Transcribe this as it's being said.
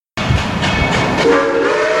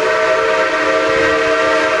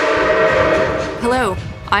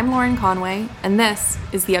I'm Lauren Conway, and this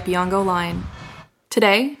is the Opeongo Line.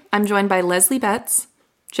 Today, I'm joined by Leslie Betts,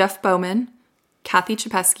 Jeff Bowman, Kathy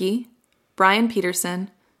Chapesky, Brian Peterson,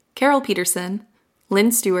 Carol Peterson,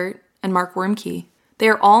 Lynn Stewart, and Mark Wormkey. They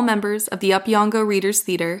are all members of the Opeongo Readers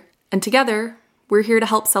Theatre, and together, we're here to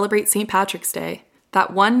help celebrate St. Patrick's Day,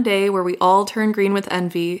 that one day where we all turn green with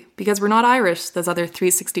envy because we're not Irish those other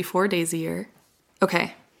 364 days a year.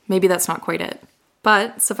 Okay, maybe that's not quite it.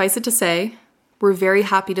 But suffice it to say, we're very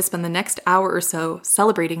happy to spend the next hour or so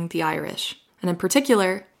celebrating the Irish, and in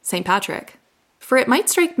particular, St. Patrick. For it might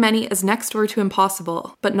strike many as next door to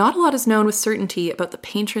impossible, but not a lot is known with certainty about the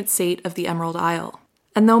patron saint of the Emerald Isle.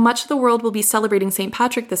 And though much of the world will be celebrating St.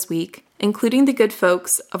 Patrick this week, including the good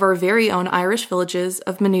folks of our very own Irish villages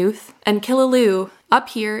of Maynooth and Killaloe up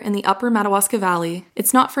here in the upper Madawaska Valley,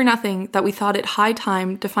 it's not for nothing that we thought it high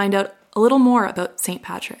time to find out a little more about St.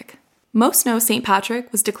 Patrick. Most know St.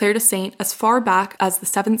 Patrick was declared a saint as far back as the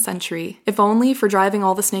 7th century, if only for driving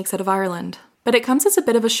all the snakes out of Ireland. But it comes as a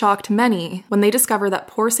bit of a shock to many when they discover that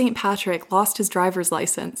poor St. Patrick lost his driver's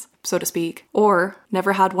license, so to speak, or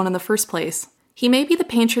never had one in the first place. He may be the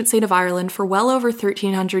Patron Saint of Ireland for well over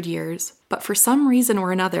 1,300 years, but for some reason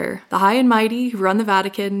or another, the high and mighty who run the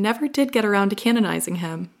Vatican never did get around to canonizing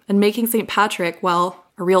him, and making St. Patrick, well,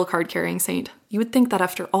 a real card-carrying saint. You would think that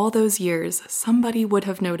after all those years, somebody would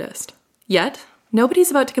have noticed. Yet, nobody's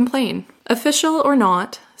about to complain. Official or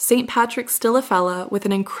not, St. Patrick's still a fella with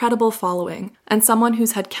an incredible following, and someone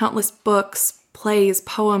who's had countless books, plays,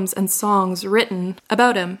 poems, and songs written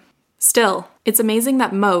about him. Still, it's amazing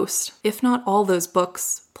that most, if not all those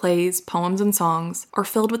books, plays, poems, and songs are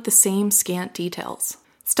filled with the same scant details.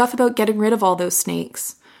 Stuff about getting rid of all those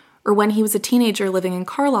snakes, or when he was a teenager living in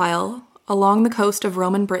Carlisle, along the coast of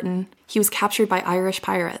Roman Britain, he was captured by Irish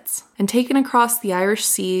pirates and taken across the Irish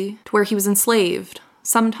Sea to where he was enslaved,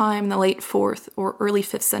 sometime in the late 4th or early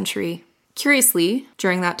 5th century. Curiously,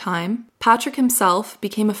 during that time, Patrick himself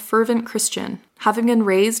became a fervent Christian, having been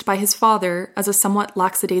raised by his father as a somewhat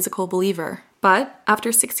lackadaisical believer. But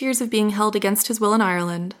after 6 years of being held against his will in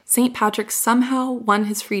Ireland, St. Patrick somehow won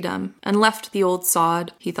his freedom and left the old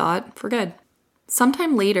sod, he thought, for good.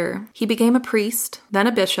 Sometime later, he became a priest, then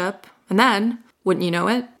a bishop, and then, wouldn't you know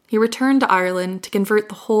it, he returned to Ireland to convert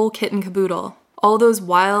the whole kit and caboodle. All those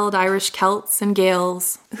wild Irish Celts and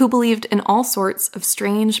Gaels who believed in all sorts of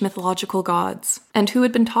strange mythological gods, and who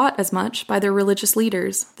had been taught as much by their religious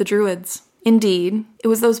leaders, the Druids. Indeed, it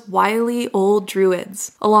was those wily old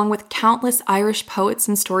Druids, along with countless Irish poets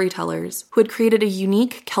and storytellers, who had created a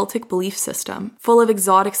unique Celtic belief system, full of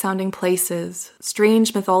exotic-sounding places,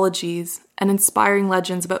 strange mythologies, and inspiring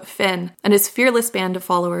legends about Finn and his fearless band of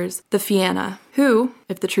followers, the Fianna, who,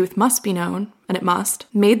 if the truth must be known, and it must,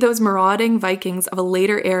 made those marauding Vikings of a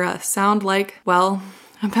later era sound like, well,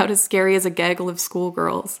 about as scary as a gaggle of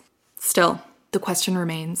schoolgirls. Still, the question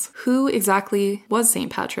remains, who exactly was St.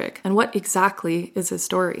 Patrick, and what exactly is his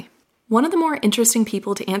story? One of the more interesting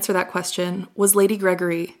people to answer that question was Lady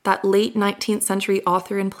Gregory, that late 19th century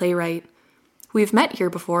author and playwright. We've met here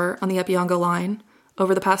before on the Opeongo Line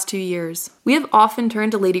over the past 2 years. We have often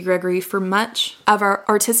turned to Lady Gregory for much of our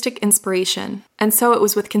artistic inspiration, and so it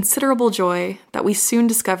was with considerable joy that we soon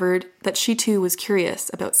discovered that she too was curious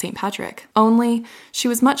about St. Patrick. Only, she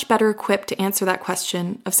was much better equipped to answer that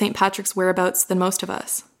question of St. Patrick's whereabouts than most of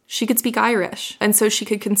us. She could speak Irish, and so she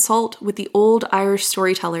could consult with the old Irish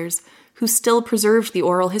storytellers who still preserved the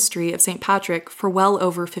oral history of St. Patrick for well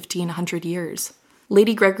over 1,500 years.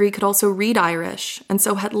 Lady Gregory could also read Irish, and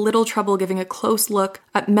so had little trouble giving a close look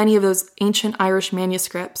at many of those ancient Irish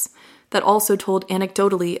manuscripts that also told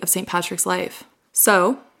anecdotally of St. Patrick's life.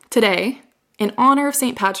 So, today, in honor of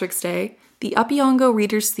St. Patrick's Day, the Opeongo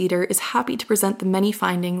Readers Theatre is happy to present the many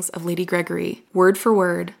findings of Lady Gregory, word for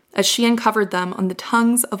word, as she uncovered them on the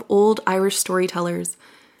tongues of old Irish storytellers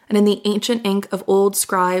and in the ancient ink of old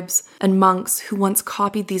scribes and monks who once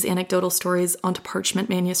copied these anecdotal stories onto parchment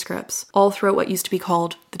manuscripts, all throughout what used to be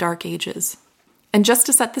called the Dark Ages. And just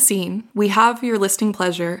to set the scene, we have for your listening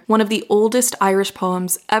pleasure one of the oldest Irish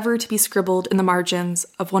poems ever to be scribbled in the margins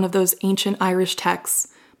of one of those ancient Irish texts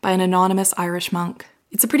by an anonymous Irish monk.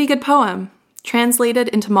 It's a pretty good poem, translated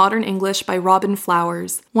into modern English by Robin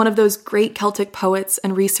Flowers, one of those great Celtic poets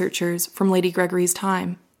and researchers from Lady Gregory's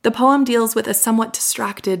time. The poem deals with a somewhat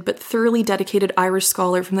distracted but thoroughly dedicated Irish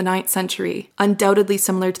scholar from the 9th century, undoubtedly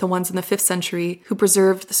similar to the ones in the 5th century, who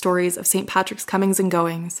preserved the stories of St. Patrick's comings and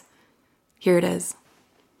goings. Here it is.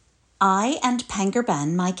 I and Pangur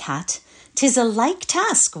Ban, my cat, 'tis a like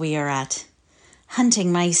task we are at.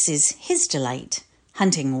 Hunting mice is his delight,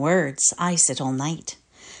 hunting words I sit all night.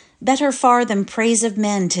 Better far than praise of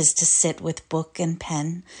men 'tis to sit with book and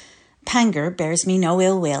pen, Pangur bears me no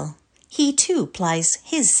ill will. He too plies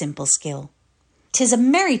his simple skill. 'Tis a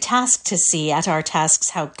merry task to see at our tasks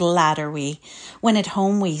how glad are we, when at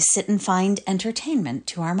home we sit and find entertainment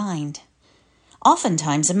to our mind.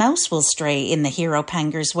 Oftentimes a mouse will stray in the hero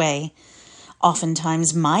Pangur's way.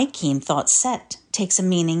 Oftentimes my keen thought set takes a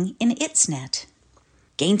meaning in its net.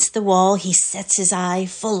 'Gainst the wall he sets his eye,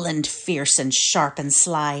 full and fierce and sharp and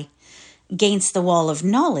sly. 'Gainst the wall of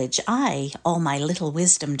knowledge I all my little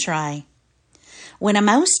wisdom try. When a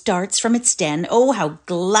mouse darts from its den, oh, how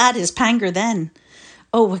glad is Pangur then!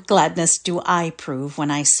 Oh, what gladness do I prove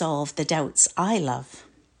when I solve the doubts I love.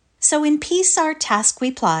 So in peace our task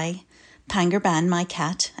we ply, Pangur Ban, my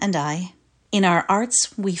cat, and I. In our arts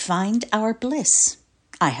we find our bliss.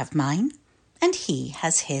 I have mine, and he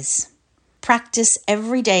has his. Practice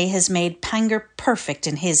every day has made Pangur perfect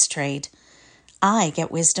in his trade. I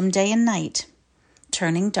get wisdom day and night,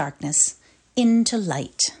 turning darkness into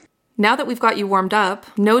light. Now that we've got you warmed up,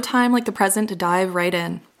 no time like the present to dive right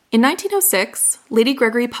in. In 1906, Lady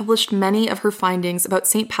Gregory published many of her findings about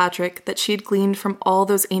St. Patrick that she had gleaned from all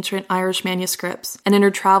those ancient Irish manuscripts, and in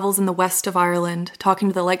her travels in the west of Ireland, talking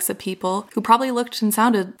to the likes of people who probably looked and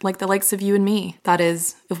sounded like the likes of you and me. That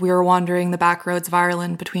is, if we were wandering the back roads of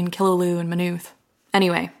Ireland between Killaloe and Maynooth.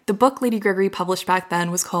 Anyway, the book Lady Gregory published back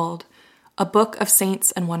then was called A Book of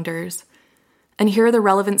Saints and Wonders. And here are the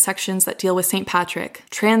relevant sections that deal with St. Patrick,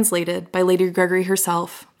 translated by Lady Gregory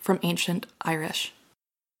herself from ancient Irish.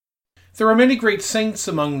 There are many great saints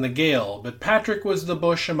among the Gael, but Patrick was the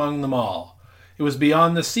bush among them all. It was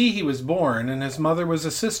beyond the sea he was born, and his mother was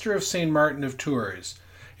a sister of St. Martin of Tours,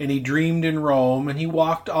 and he dreamed in Rome, and he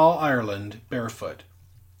walked all Ireland barefoot.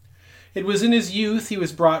 It was in his youth he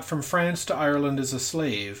was brought from France to Ireland as a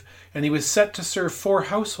slave, and he was set to serve 4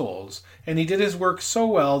 households, and he did his work so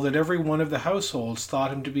well that every one of the households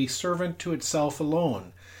thought him to be servant to itself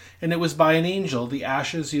alone, and it was by an angel the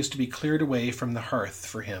ashes used to be cleared away from the hearth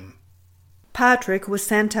for him. Patrick was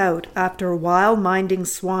sent out after a while minding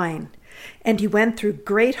swine, and he went through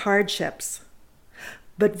great hardships.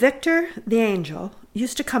 But Victor, the angel,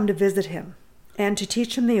 used to come to visit him, and to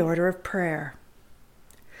teach him the order of prayer.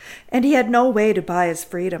 And he had no way to buy his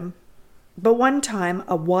freedom. But one time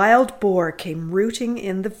a wild boar came rooting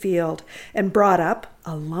in the field and brought up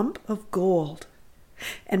a lump of gold.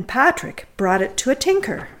 And Patrick brought it to a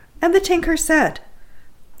tinker, and the tinker said,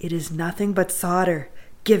 "It is nothing but solder.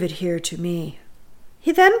 Give it here to me."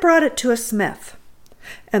 He then brought it to a smith,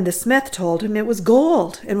 and the smith told him it was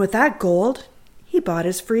gold, and with that gold he bought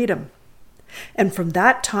his freedom. And from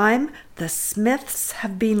that time the smiths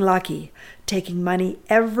have been lucky, taking money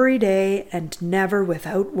every day and never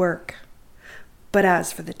without work. But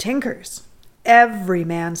as for the tinkers, every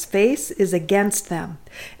man's face is against them,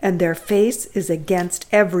 and their face is against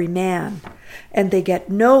every man, and they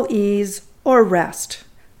get no ease or rest,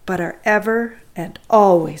 but are ever and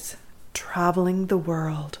always traveling the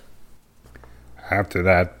world. After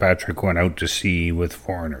that, Patrick went out to sea with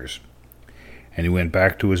foreigners, and he went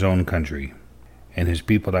back to his own country, and his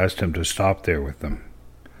people asked him to stop there with them.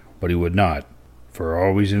 But he would not, for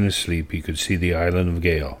always in his sleep he could see the island of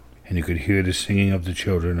Gael, and he could hear the singing of the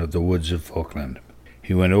children of the woods of Falkland.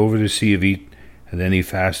 He went over the Sea of Eat, and then he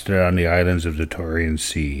fasted on the islands of the Taurian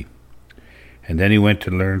Sea. And then he went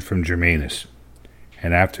to learn from Germanus,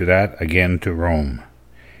 and after that again to Rome.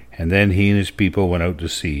 And then he and his people went out to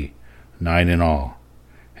sea, 9 in all.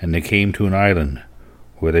 And they came to an island,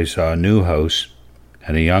 where they saw a new house,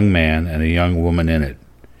 and a young man and a young woman in it.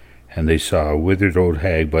 And they saw a withered old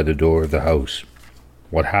hag by the door of the house.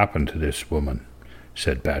 "What happened to this woman?"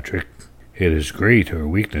 said Patrick. "It is great, her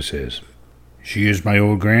weakness is." "She is my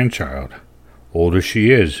old grandchild. Old as she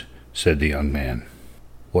is," said the young man.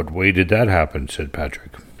 "What way did that happen?" said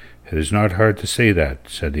Patrick. "It is not hard to say that,"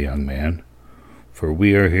 said the young man. "For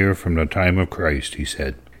we are here from the time of Christ," he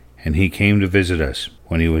said. "And he came to visit us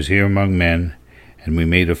when he was here among men, and we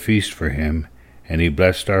made a feast for him, and he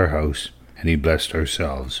blessed our house, and he blessed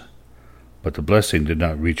ourselves. But the blessing did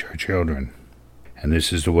not reach our children. And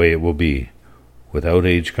this is the way it will be, without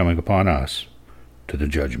age coming upon us, to the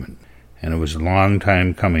judgment. And it was a long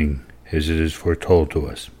time coming, as it is foretold to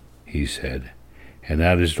us," he said. "And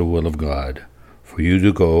that is the will of God, for you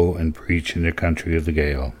to go and preach in the country of the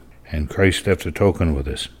Gael. And Christ left a token with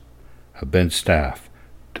us, a bent staff,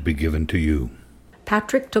 to be given to you."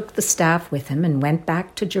 Patrick took the staff with him and went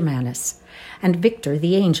back to Germanus. And Victor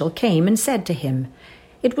the angel came and said to him,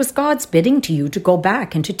 "It was God's bidding to you to go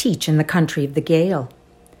back and to teach in the country of the Gael."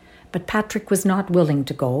 But Patrick was not willing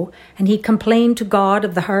to go, and he complained to God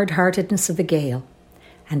of the hard-heartedness of the Gael.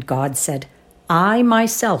 And God said, "I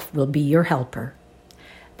myself will be your helper."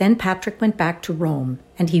 Then Patrick went back to Rome,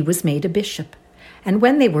 and he was made a bishop. And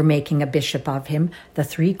when they were making a bishop of him, the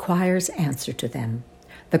 3 choirs answered to them: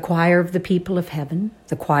 the choir of the people of heaven,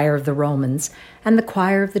 the choir of the Romans, and the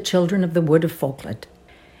choir of the children of the wood of Folkled.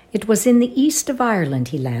 It was in the east of Ireland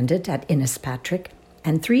he landed at Innispatrick,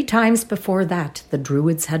 and 3 times before that the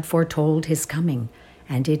Druids had foretold his coming,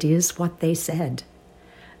 and it is what they said.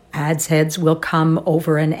 Adze heads will come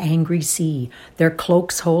over an angry sea, their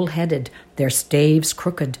cloaks whole-headed, their staves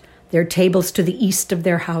crooked, their tables to the east of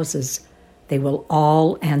their houses. They will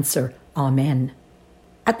all answer, Amen.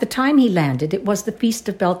 At the time he landed, it was the feast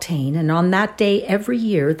of Beltane, and on that day every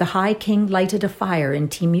year the High King lighted a fire in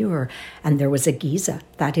Timur, and there was a giza,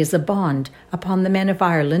 that is a bond, upon the men of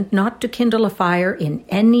Ireland not to kindle a fire in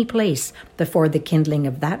any place before the kindling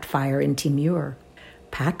of that fire in Timur.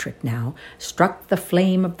 Patrick now struck the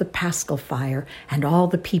flame of the Paschal fire, and all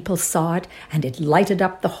the people saw it, and it lighted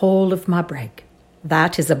up the whole of Mabreg.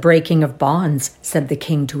 That is a breaking of bonds, said the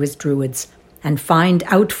king to his Druids. And find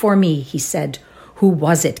out for me, he said, who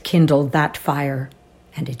was it kindled that fire?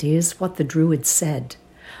 And it is what the Druids said.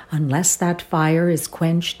 Unless that fire is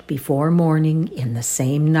quenched before morning in the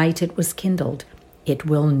same night it was kindled, it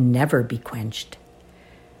will never be quenched.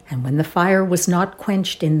 And when the fire was not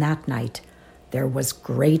quenched in that night, there was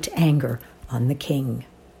great anger on the king.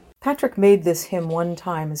 Patrick made this hymn one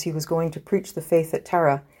time as he was going to preach the faith at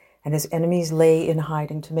Tara, and his enemies lay in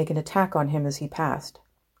hiding to make an attack on him as he passed.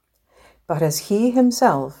 But as he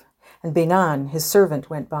himself and Benan, his servant,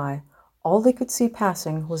 went by, all they could see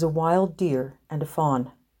passing was a wild deer and a fawn.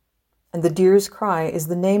 And the deer's cry is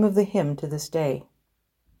the name of the hymn to this day.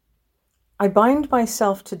 I bind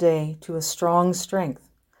myself today to a strong strength,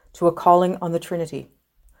 to a calling on the Trinity.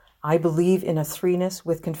 I believe in a threeness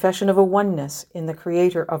with confession of a oneness in the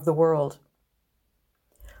Creator of the world.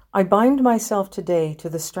 I bind myself today to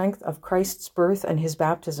the strength of Christ's birth and his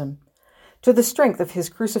baptism, to the strength of his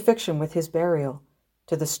crucifixion with his burial,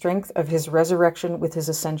 to the strength of his resurrection with his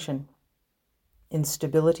ascension. In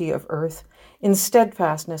stability of earth, in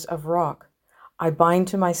steadfastness of rock, I bind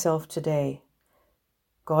to myself today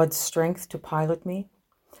God's strength to pilot me,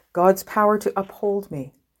 God's power to uphold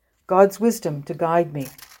me, God's wisdom to guide me,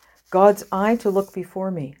 God's eye to look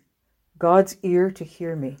before me, God's ear to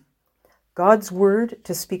hear me, God's word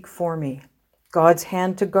to speak for me, God's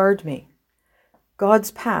hand to guard me,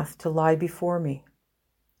 God's path to lie before me,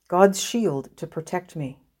 God's shield to protect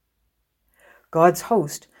me, God's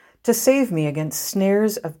host to save me against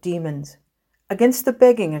snares of demons, against the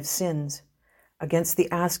begging of sins, against the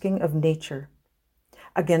asking of nature,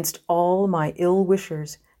 against all my ill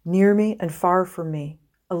wishers near me and far from me,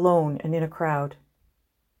 alone and in a crowd.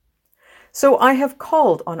 So I have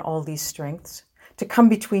called on all these strengths to come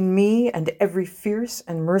between me and every fierce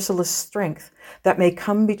and merciless strength that may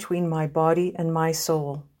come between my body and my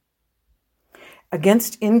soul.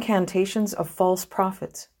 Against incantations of false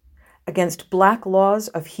prophets, against black laws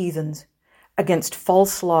of heathens, against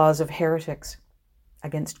false laws of heretics,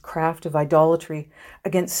 against craft of idolatry,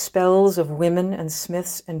 against spells of women and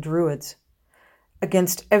smiths and druids,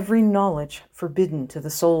 against every knowledge forbidden to the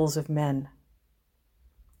souls of men.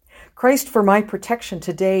 Christ, for my protection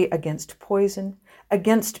today against poison,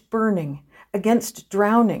 against burning, against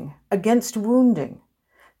drowning, against wounding,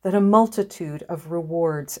 that a multitude of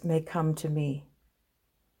rewards may come to me.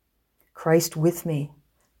 Christ with me,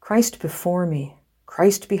 Christ before me,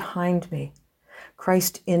 Christ behind me,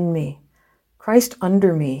 Christ in me, Christ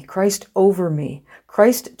under me, Christ over me,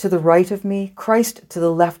 Christ to the right of me, Christ to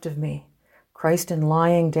the left of me, Christ in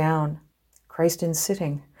lying down, Christ in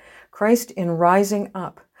sitting, Christ in rising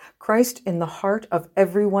up, Christ in the heart of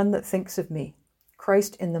everyone that thinks of me,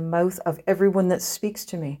 Christ in the mouth of everyone that speaks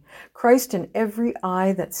to me, Christ in every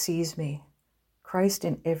eye that sees me, Christ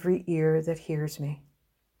in every ear that hears me.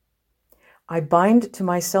 I bind to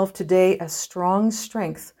myself today a strong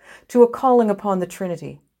strength to a calling upon the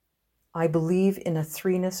Trinity. I believe in a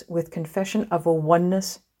threeness with confession of a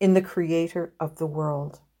oneness in the Creator of the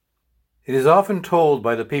world. It is often told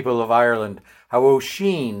by the people of Ireland how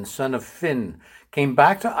Oisin, son of Finn, came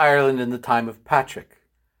back to Ireland in the time of Patrick,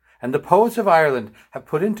 and the poets of Ireland have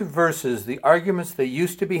put into verses the arguments they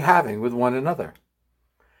used to be having with one another.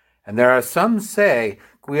 And there are some say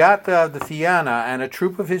Guiata of the Fianna and a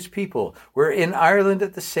troop of his people were in Ireland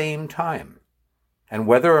at the same time. And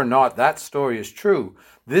whether or not that story is true,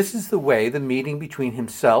 this is the way the meeting between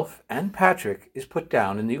himself and Patrick is put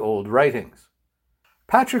down in the old writings.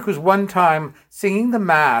 Patrick was one time singing the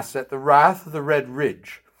Mass at the Rath of the Red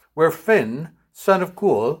Ridge, where Finn, son of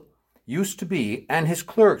Gul, used to be, and his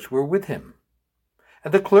clerks were with him.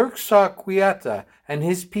 And the clerks saw Guiata and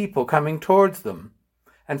his people coming towards them,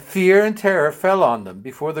 And fear and terror fell on them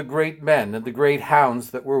before the great men and the great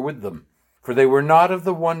hounds that were with them, for they were not of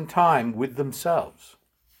the one time with themselves.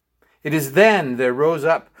 It is then there rose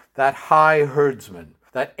up that high herdsman,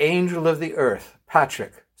 that angel of the earth,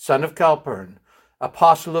 Patrick, son of Calpurn,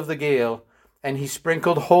 apostle of the Gael, and he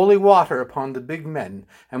sprinkled holy water upon the big men,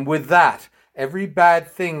 and with that every bad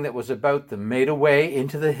thing that was about them made a way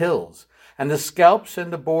into the hills, and the scalps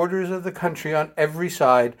and the borders of the country on every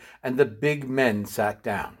side, and the big men sat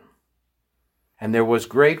down. And there was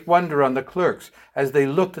great wonder on the clerks as they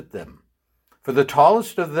looked at them, for the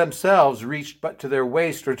tallest of themselves reached but to their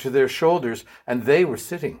waist or to their shoulders, and they were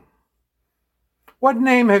sitting. "What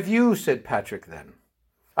name have you?" said Patrick then.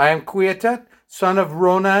 "I am Cuitet, son of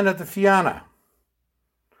Ronan of the Fianna."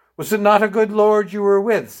 "Was it not a good lord you were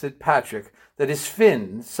with," said Patrick, "that is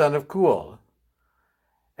Finn, son of Cuol?"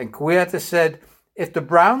 And Cuieta said, "If the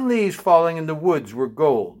brown leaves falling in the woods were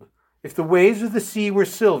gold, if the waves of the sea were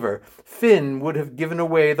silver, Finn would have given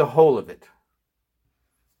away the whole of it."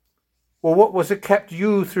 "Well, what was it kept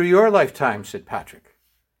you through your lifetime?" said Patrick.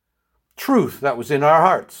 "Truth that was in our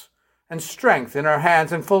hearts, and strength in our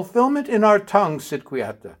hands, and fulfillment in our tongues," said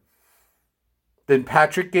Cuieta. Then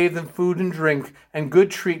Patrick gave them food and drink and good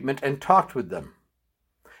treatment and talked with them.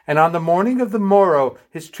 And on the morning of the morrow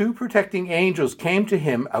his two protecting angels came to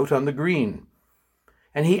him out on the green.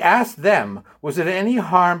 And he asked them, was it any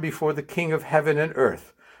harm before the King of heaven and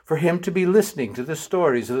earth for him to be listening to the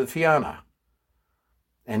stories of the Fianna?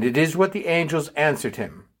 And it is what the angels answered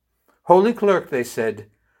him. "Holy clerk," they said,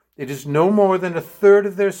 "it is no more than a third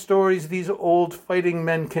of their stories these old fighting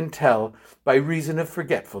men can tell by reason of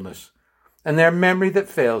forgetfulness, and their memory that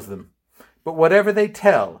fails them. But whatever they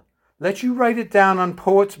tell, let you write it down on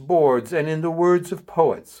poets' boards and in the words of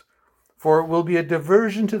poets, for it will be a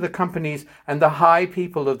diversion to the companies and the high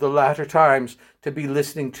people of the latter times to be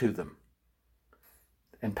listening to them."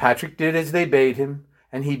 And Patrick did as they bade him,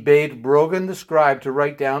 and he bade Brogan the scribe to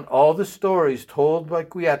write down all the stories told by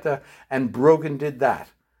Cuieta, and Brogan did that,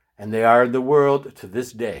 and they are in the world to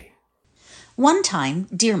this day. One time,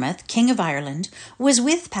 Diarmid, King of Ireland, was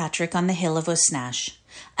with Patrick on the hill of Uisneach,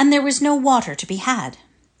 and there was no water to be had.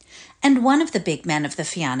 And one of the big men of the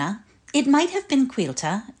Fianna, it might have been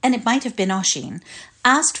Cuilta, and it might have been Oisin,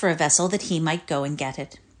 asked for a vessel that he might go and get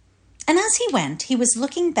it. And as he went, he was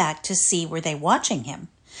looking back to see were they watching him.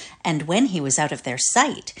 And when he was out of their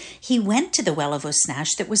sight, he went to the well of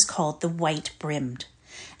Uisneach that was called the White-Brimmed.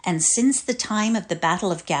 And since the time of the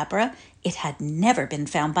Battle of Gabra, it had never been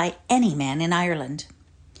found by any man in Ireland.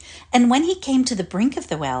 And when he came to the brink of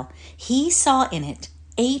the well, he saw in it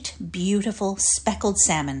 8 beautiful speckled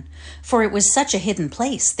salmon, for it was such a hidden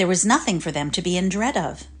place there was nothing for them to be in dread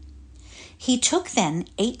of. He took then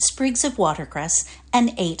 8 sprigs of watercress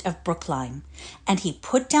and 8 of brooklime, and he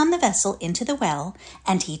put down the vessel into the well,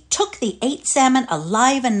 and he took the 8 salmon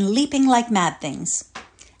alive and leaping like mad things.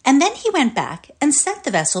 And then he went back and set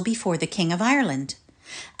the vessel before the King of Ireland.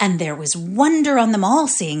 And there was wonder on them all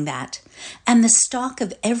seeing that, and the stalk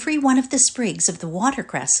of every one of the sprigs of the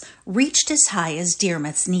watercress reached as high as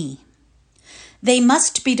Diarmid's knee. "They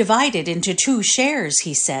must be divided into 2 shares,"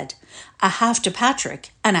 he said, "a half to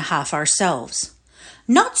Patrick and a half ourselves."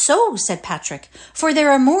 "Not so," said Patrick, "for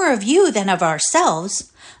there are more of you than of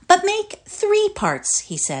ourselves. But make 3 parts,"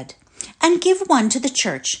 he said, "and give 1 to the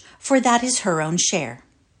church, for that is her own share."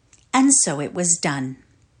 And so it was done.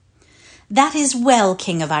 "That is well,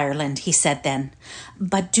 King of Ireland," he said then,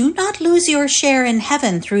 "but do not lose your share in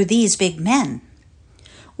heaven through these big men."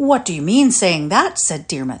 "What do you mean saying that?" said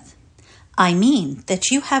Diarmid. "I mean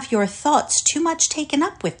that you have your thoughts too much taken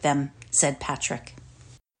up with them," said Patrick.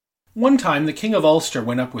 One time the King of Ulster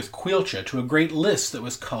went up with Cuilcha to a great list that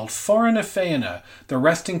was called Foranna Fianna, the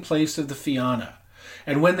resting place of the Fianna.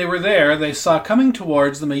 And when they were there, they saw coming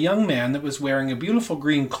towards them a young man that was wearing a beautiful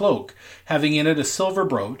green cloak, having in it a silver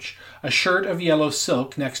brooch, a shirt of yellow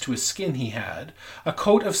silk next to his skin he had, a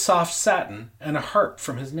coat of soft satin, and a harp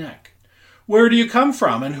from his neck. "Where do you come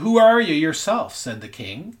from, and who are you yourself?" said the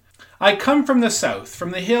king. "I come from the south, from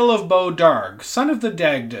the hill of Bodarg, son of the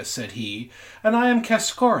Dagda," said he, "and I am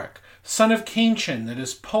Cascoric, son of Cainchin, that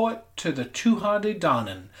is poet to the Tuatha de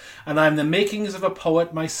Danann, and I am the makings of a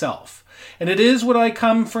poet myself. And it is what I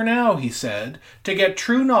come for now," he said, "to get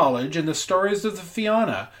true knowledge in the stories of the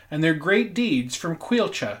Fianna and their great deeds from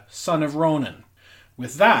Cuilcha, son of Ronan."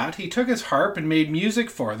 With that he took his harp and made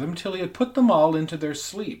music for them till he had put them all into their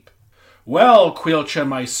sleep. "Well, Cuilcha,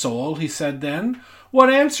 my soul," he said then,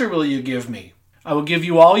 "what answer will you give me?" "I will give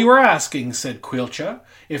you all you are asking," said Cuilcha,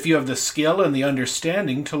 "if you have the skill and the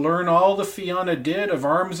understanding to learn all the Fianna did of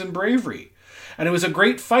arms and bravery. And it was a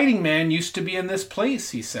great fighting man used to be in this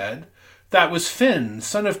place," he said. That was Finn,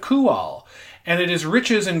 son of Cual, and it is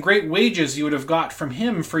riches and great wages you would have got from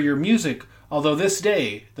him for your music, although this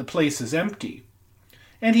day the place is empty.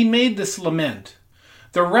 And he made this lament.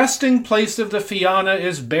 The resting place of the Fianna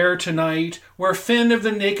is bare tonight, where Finn of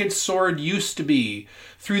the naked sword used to be.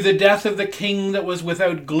 Through the death of the king that was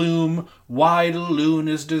without gloom, wide Loon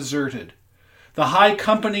is deserted. The high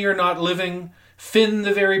company are not living, Finn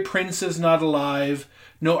the very prince is not alive,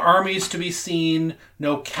 no armies to be seen,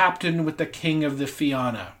 no captain with the king of the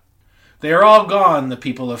Fianna. They are all gone, the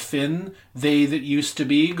people of Finn, they that used to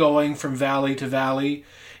be, going from valley to valley.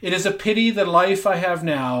 It is a pity the life I have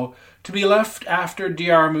now, to be left after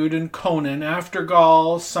Diarmid and Conan, after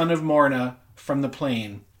Gaul, son of Morna, from the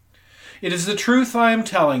plain. It is the truth I am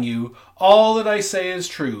telling you, all that I say is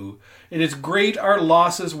true. It is great our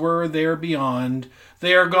losses were there beyond.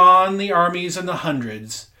 They are gone, the armies and the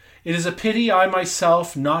hundreds. It is a pity I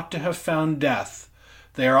myself not to have found death.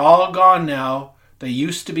 They are all gone now, they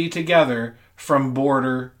used to be together, from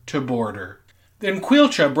border to border. Then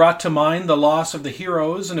Caoilte brought to mind the loss of the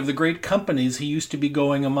heroes and of the great companies he used to be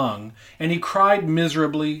going among, and he cried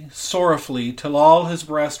miserably, sorrowfully, till all his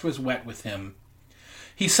breast was wet with him.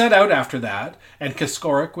 He set out after that, and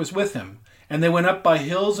Keskoric was with him, and they went up by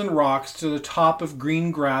hills and rocks to the top of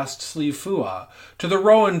green-grassed Slieve Fua, to the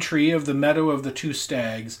rowan tree of the meadow of the two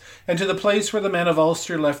stags, and to the place where the men of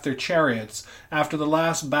Ulster left their chariots after the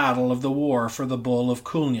last battle of the war for the bull of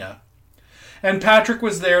Coolna. And Patrick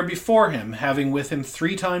was there before him, having with him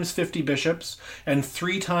 3 times 50 bishops, and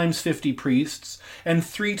 3 times 50 priests, and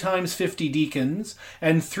 3 times 50 deacons,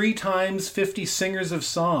 and 3 times 50 singers of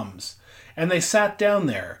psalms. And they sat down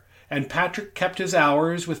there, and Patrick kept his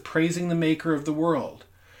hours with praising the Maker of the world.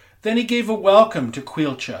 Then he gave a welcome to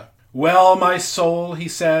Caoilte. "Well, my soul," he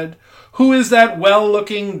said, "who is that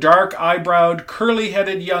well-looking, dark-eyebrowed,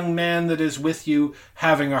 curly-headed young man that is with you,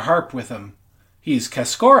 having a harp with him?" "He's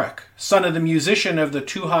Keskoric, son of the musician of the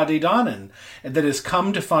Tuatha Dé Danann, that is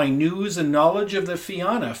come to find news and knowledge of the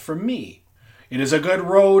Fianna from me." "It is a good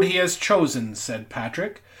road he has chosen," said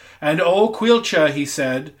Patrick. "And O Caoilte," he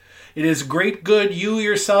said, "it is great good you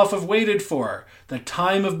yourself have waited for, the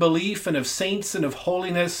time of belief and of saints and of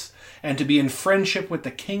holiness, and to be in friendship with the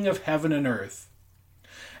King of heaven and earth."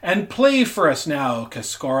 "And play for us now,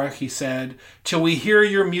 Keskoric," he said, "till we hear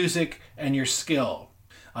your music and your skill."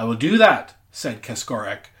 "I will do that," said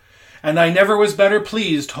Keskoric, "and I never was better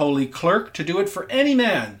pleased, holy clerk, to do it for any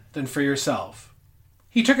man than for yourself."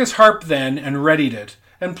 He took his harp then and readied it,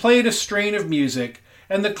 and played a strain of music,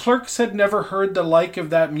 and the clerks had never heard the like of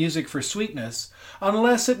that music for sweetness,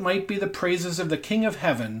 unless it might be the praises of the King of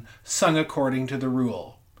Heaven, sung according to the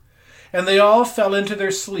rule. And they all fell into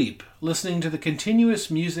their sleep, listening to the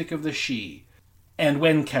continuous music of the Sidhe. And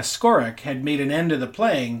when Keskoric had made an end of the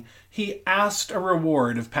playing, he asked a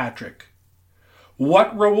reward of Patrick.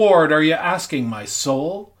 "What reward are you asking, my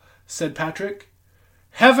soul?" said Patrick.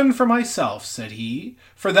 "Heaven for myself," said he,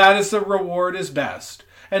 "for that is the reward is best,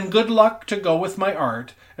 and good luck to go with my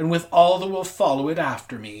art, and with all that will follow it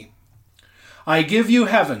after me." "I give you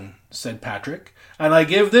heaven," said Patrick, "and I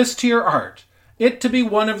give this to your art, it to be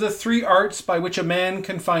one of the 3 arts by which a man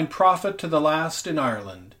can find profit to the last in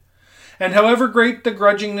Ireland. And however great the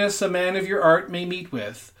grudgingness a man of your art may meet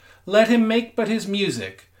with, let him make but his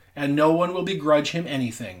music, and no one will begrudge him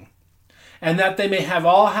anything. And that they may have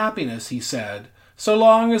all happiness," he said, "so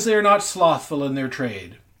long as they are not slothful in their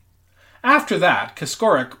trade." After that,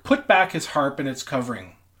 Keskoric put back his harp in its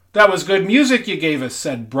covering. "That was good music you gave us,"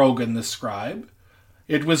 said Brogan the scribe.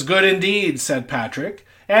 "It was good indeed," said Patrick,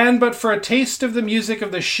 "and but for a taste of the music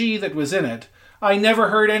of the Sidhe that was in it, I never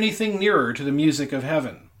heard anything nearer to the music of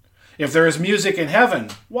heaven." "If there is music in heaven,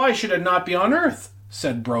 why should it not be on earth?"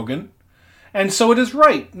 said Brogan. "And so it is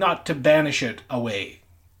right not to banish it away."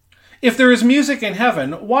 "If there is music in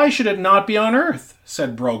heaven, why should it not be on earth?"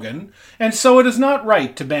 said Brogan, "and so it is not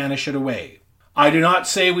right to banish it away." "I do not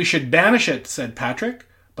say we should banish it," said Patrick,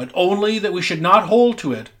 "but only that we should not hold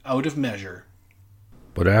to it out of measure."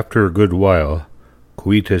 But after a good while,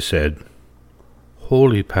 Caoilte said,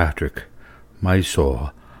 "Holy Patrick, my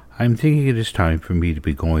soul, I am thinking it is time for me to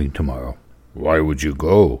be going tomorrow." "Why would you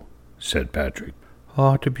go?" said Patrick.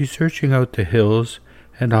 "Oh, to be searching out the hills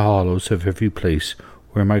and the hollows of every place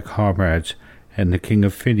where my comrades and the King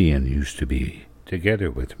of Finian used to be, together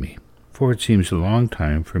with me, for it seems a long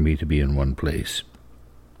time for me to be in one place."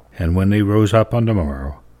 And when they rose up on the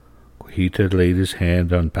morrow, Caoilte laid his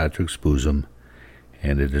hand on Patrick's bosom,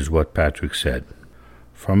 and it is what Patrick said.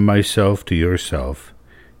 "From myself to yourself,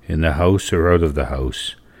 in the house or out of the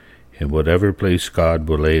house, in whatever place God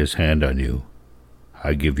will lay his hand on you,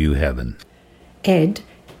 I give you heaven." Ed,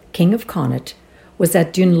 King of Connaught, was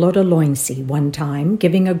at Dunlodaloinsi one time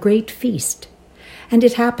giving a great feast. And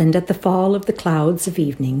it happened at the fall of the clouds of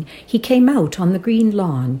evening, he came out on the green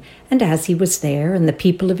lawn, and as he was there, and the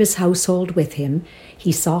people of his household with him,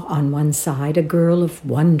 he saw on one side a girl of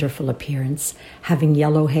wonderful appearance, having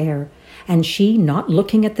yellow hair, and she not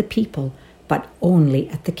looking at the people, but only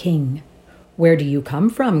at the king. "Where do you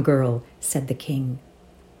come from, girl?" said the king.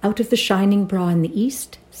 "Out of the shining braw in the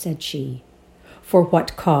east," said she. "For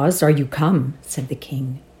what cause are you come?" said the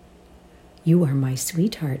king. "You are my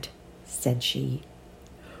sweetheart," said she.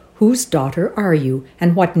 "Whose daughter are you,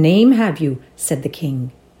 and what name have you?" said the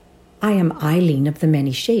king. "I am Eileen of the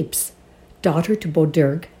Many Shapes, daughter to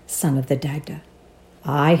Bodurg, son of the Dagda."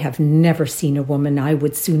 "I have never seen a woman I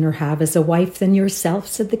would sooner have as a wife than yourself,"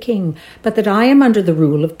 said the king, "but that I am under the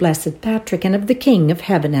rule of blessed Patrick and of the King of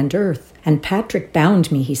heaven and earth. And Patrick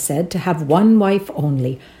bound me," he said, "to have one wife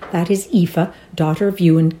only, that is Aoife, daughter of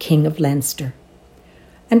Ewan, king of Leinster."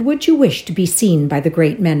 "And would you wish to be seen by the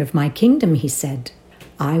great men of my kingdom?" he said.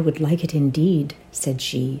 "I would like it indeed," said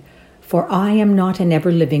she, "for I am not an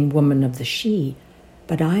ever-living woman of the Sidhe,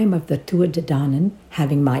 but I am of the Tuatha,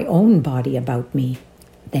 having my own body about me."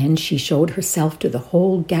 Then she showed herself to the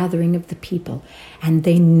whole gathering of the people, and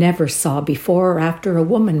they never saw before or after a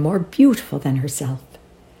woman more beautiful than herself.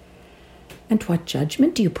 "And what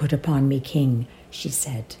judgment do you put upon me, king?" she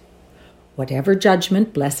said. "Whatever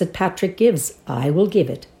judgment blessed Patrick gives, I will give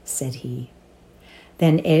it," said he.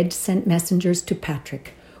 Then Ed sent messengers to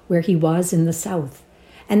Patrick, where he was in the south,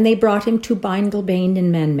 and they brought him to Pangur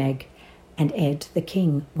in Manmeg. And Ed the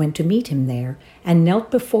king went to meet him there, and knelt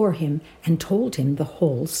before him, and told him the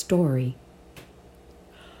whole story.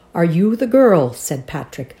 "Are you the girl," said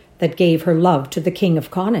Patrick, "that gave her love to the king of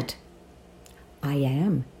Connaught?" "I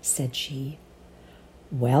am," said she.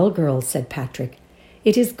 "Well, girl," said Patrick,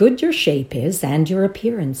 "it is good your shape is, and your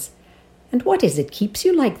appearance. And what is it keeps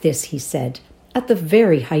you like this?" he said, "at the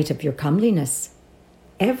very height of your comeliness."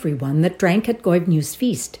 "Every one that drank at Goibnew's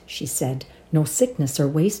feast," she said, "no sickness or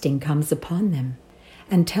wasting comes upon them.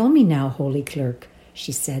 And tell me now, holy clerk,"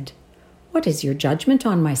 she said, "what is your judgment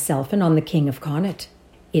on myself and on the king of Connaught?"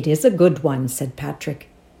 "It is a good one," said Patrick.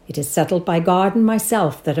 "It is settled by God and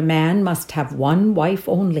myself that a man must have one wife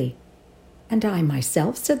only." "And I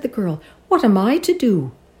myself," said the girl, "what am I to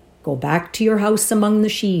do?" "Go back to your house among the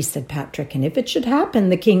Sidhe," said Patrick, "and if it should happen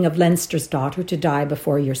the king of Leinster's daughter to die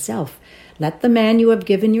before yourself, let the man you have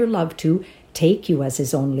given your love to take you as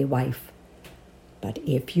his only wife. But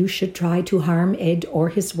if you should try to harm Ed or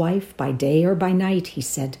his wife by day or by night," he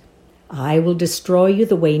said, "I will destroy you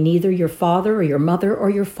the way neither your father or your mother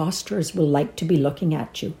or your fosterers will like to be looking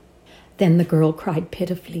at you." Then the girl cried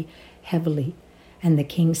pitifully, heavily, and the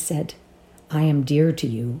king said, "I am dear to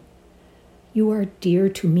you." "You are dear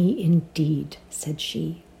to me indeed," said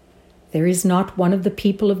she. "There is not one of the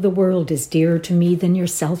people of the world is dearer to me than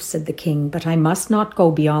yourself," said the king, "but I must not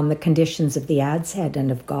go beyond the conditions of the adze head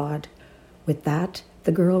and of God." With that,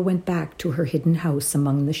 the girl went back to her hidden house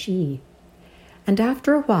among the Sidhe. And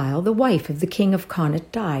after a while, the wife of the king of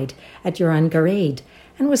Connaught died at Urangareid,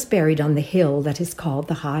 and was buried on the hill that is called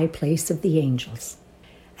the High Place of the Angels.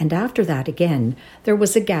 And after that again, there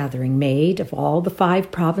was a gathering made of all the 5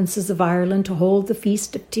 provinces of Ireland to hold the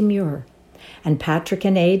feast of Timur. And Patrick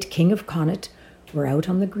and Ed, king of Connaught, were out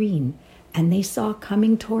on the green, and they saw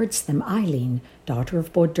coming towards them Eileen, daughter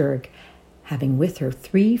of Bodurg, having with her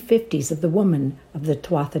 350s of the woman of the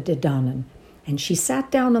Tuatha De Danann. And she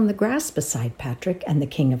sat down on the grass beside Patrick and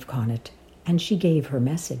the king of Connaught, and she gave her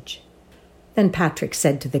message. Then Patrick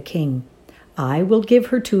said to the king, "I will give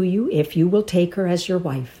her to you if you will take her as your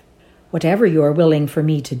wife. Whatever you are willing for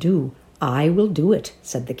me to do, I will do it,"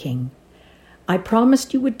 said the king. "I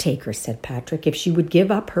promised you would take her," said Patrick, "if she would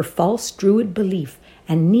give up her false Druid belief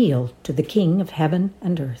and kneel to the King of heaven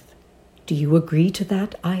and earth." "Do you agree to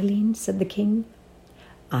that, Eileen?" said the king.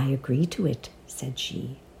 "I agree to it," said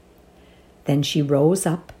she. Then she rose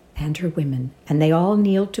up and her women, and they all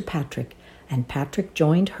kneeled to Patrick, and Patrick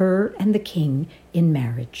joined her and the king in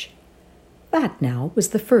marriage. That now was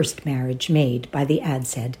the first marriage made by the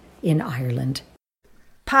Adseid in Ireland.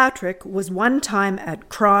 Patrick was one time at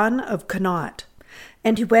Cron of Connaught,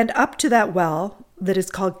 and he went up to that well that is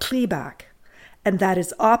called Cleabach, and that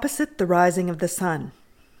is opposite the rising of the sun.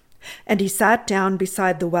 And he sat down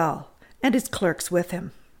beside the well, and his clerks with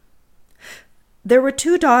him. There were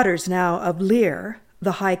 2 daughters now of Lear,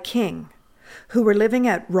 the high king, who were living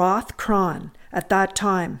at Roth Cron at that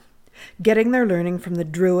time, getting their learning from the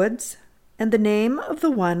Druids, and the name of the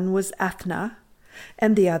one was Ethna,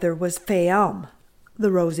 and the other was Faelm,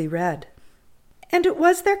 the rosy red. And it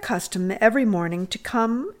was their custom every morning to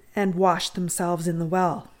come and wash themselves in the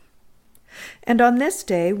well. And on this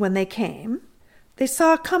day, when they came, they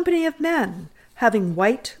saw a company of men having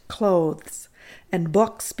white clothes and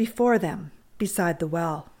books before them beside the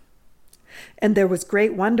well. And there was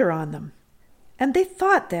great wonder on them, and they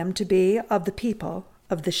thought them to be of the people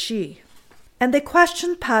of the Sidhe. And they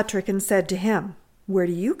questioned Patrick and said to him, "Where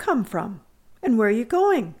do you come from? And where are you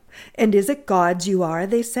going? And is it gods you are,"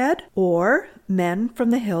 they said, "or men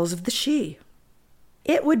from the hills of the Sidhe?"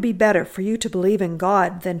 "It would be better for you to believe in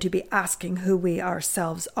God than to be asking who we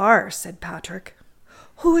ourselves are," said Patrick.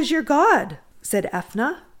 "Who is your God?" said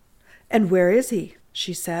Eithne. "And where is he?"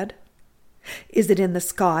 she said. "Is it in the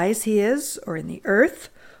skies he is, or in the earth,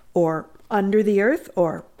 or under the earth,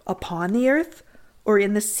 or upon the earth, or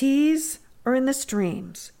in the seas, or in the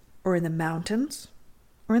streams, or in the mountains,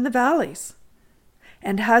 or in the valleys?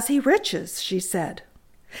 And has he riches?" she said.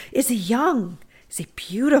 "Is he young? Is he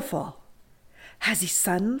beautiful? Has he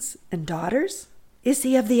sons and daughters? Is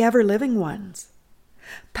he of the ever-living ones?"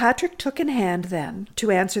 Patrick took in hand then to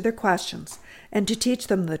answer their questions and to teach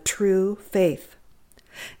them the true faith.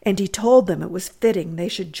 And he told them it was fitting they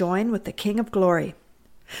should join with the King of Glory,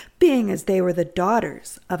 being as they were the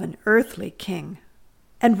daughters of an earthly king.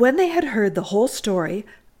 And when they had heard the whole story,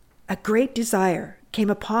 a great desire came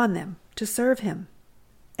upon them to serve him.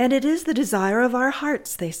 "And it is the desire of our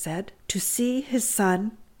hearts," they said, "to see his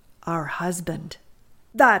son, our husband."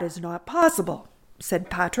 "That is not possible," said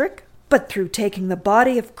Patrick, "but through taking the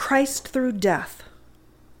body of Christ through death."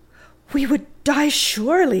 "We would die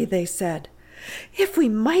surely," they said, "if we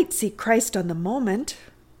might see Christ on the moment."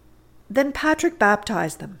 Then Patrick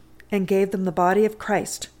baptized them and gave them the body of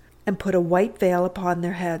Christ and put a white veil upon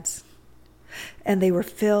their heads. And they were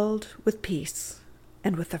filled with peace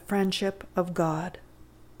and with the friendship of God.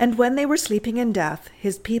 And when they were sleeping in death,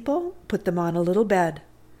 his people put them on a little bed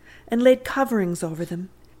and laid coverings over them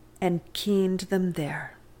and keened them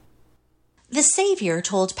there. The Saviour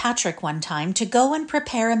told Patrick one time to go and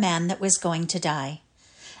prepare a man that was going to die.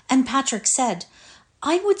 And Patrick said,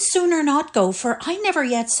 "I would sooner not go, for I never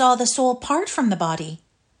yet saw the soul part from the body."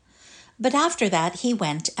 But after that he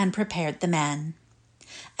went and prepared the man.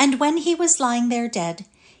 And when he was lying there dead,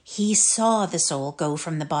 he saw the soul go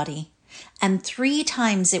from the body. And 3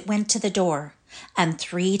 times it went to the door, and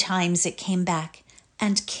 3 times it came back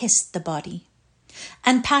and kissed the body.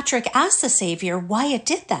 And Patrick asked the Saviour why it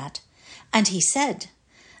did that. And he said,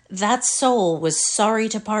 that soul was sorry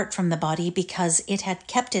to part from the body because it had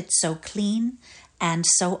kept it so clean and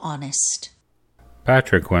so honest.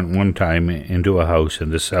 Patrick went one time into a house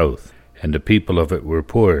in the south, and the people of it were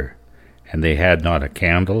poor, and they had not a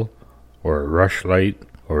candle, or a rushlight,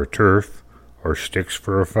 or turf, or sticks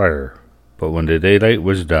for a fire. But when the daylight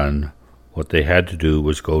was done, what they had to do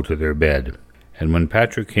was go to their bed. And when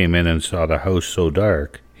Patrick came in and saw the house so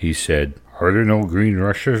dark, he said, "Are there no green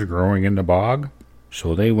rushes growing in the bog?"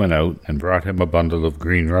 So they went out and brought him a bundle of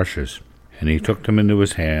green rushes, and he took them into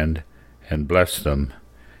his hand and blessed them,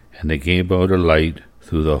 and they gave out a light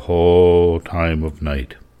through the whole time of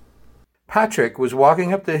night. Patrick was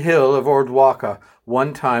walking up the hill of Ordwaka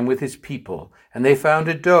one time with his people, and they found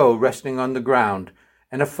a doe resting on the ground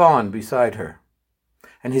and a fawn beside her.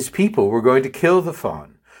 And his people were going to kill the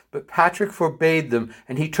fawn, but Patrick forbade them,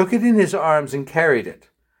 and he took it in his arms and carried it,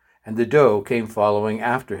 and the doe came following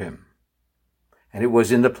after him. And it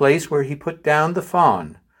was in the place where he put down the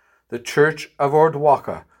fawn, the church of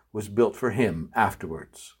Ordwaka was built for him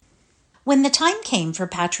afterwards. When the time came for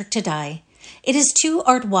Patrick to die, it is to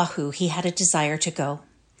Ardwahu he had a desire to go.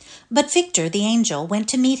 But Victor the angel went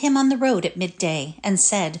to meet him on the road at midday and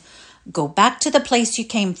said, "Go back to the place you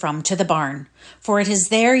came from, to the barn, for it is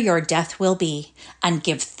there your death will be. And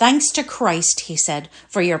give thanks to Christ," he said,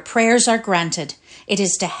 "for your prayers are granted. It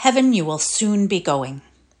is to heaven you will soon be going."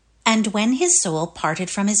 And when his soul parted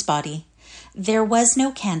from his body, there was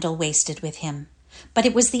no candle wasted with him, but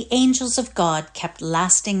it was the angels of God kept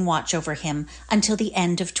lasting watch over him until the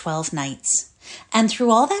end of 12 nights. And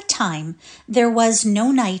through all that time, there was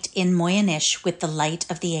no night in Moyanish with the light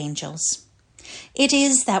of the angels. It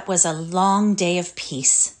is that was a long day of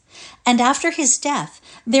peace. And after his death,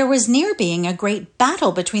 there was near being a great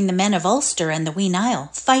battle between the men of Ulster and the Wee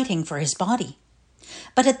Nile, fighting for his body.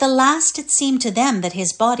 But at the last it seemed to them that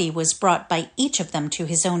his body was brought by each of them to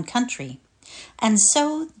his own country. And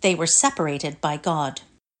so they were separated by God.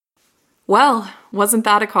 Well, wasn't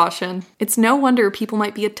that a caution? It's no wonder people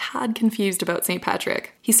might be a tad confused about St.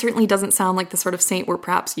 Patrick. He certainly doesn't sound like the sort of saint we're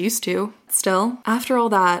perhaps used to. Still, after all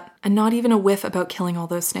that, and not even a whiff about killing all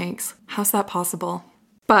those snakes, how's that possible?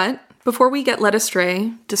 But before we get led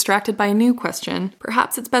astray, distracted by a new question,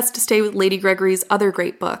 perhaps it's best to stay with Lady Gregory's other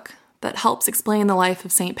great book that helps explain the life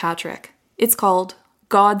of St. Patrick. It's called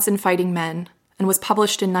Gods and Fighting Men and was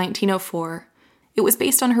published in 1904. It was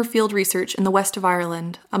based on her field research in the west of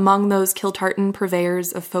Ireland, among those Kiltartan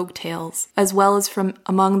purveyors of folk tales, as well as from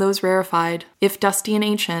among those rarefied, if dusty and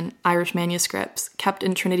ancient, Irish manuscripts kept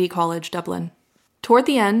in Trinity College, Dublin. Toward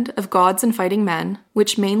the end of Gods and Fighting Men,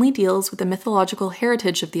 which mainly deals with the mythological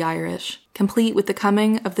heritage of the Irish, complete with the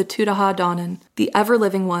coming of the Tuatha Danann, the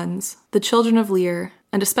ever-living ones, the children of Lear,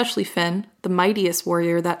 and especially Finn, the mightiest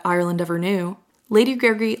warrior that Ireland ever knew, Lady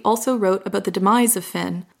Gregory also wrote about the demise of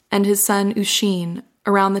Finn and his son Oisin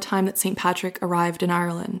around the time that St. Patrick arrived in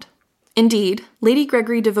Ireland. Indeed, Lady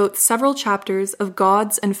Gregory devotes several chapters of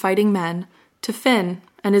Gods and Fighting Men to Finn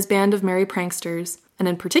and his band of merry pranksters, and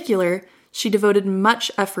in particular, she devoted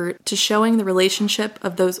much effort to showing the relationship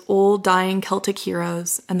of those old dying Celtic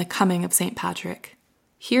heroes and the coming of St. Patrick.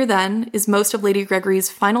 Here, then, is most of Lady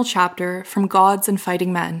Gregory's final chapter from Gods and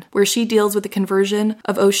Fighting Men, where she deals with the conversion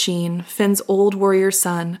of Oisin, Finn's old warrior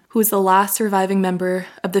son, who is the last surviving member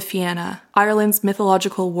of the Fianna, Ireland's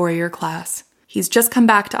mythological warrior class. He's just come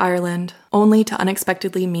back to Ireland, only to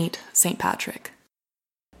unexpectedly meet St. Patrick.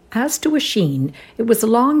 As to Oisin, it was a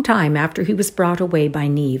long time after he was brought away by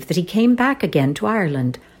Niamh that he came back again to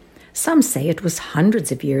Ireland. Some say it was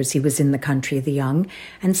hundreds of years he was in the country of the young,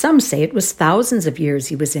 and some say it was thousands of years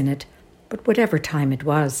he was in it. But whatever time it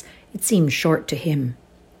was, it seemed short to him.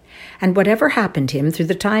 And whatever happened to him through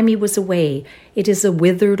the time he was away, it is a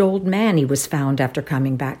withered old man he was found after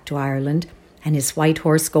coming back to Ireland, and his white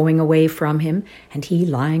horse going away from him, and he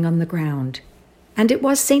lying on the ground. And it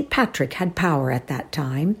was St. Patrick had power at that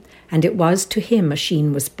time, and it was to him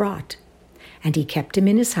Oisin was brought. And he kept him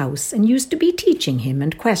in his house and used to be teaching him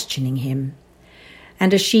and questioning him.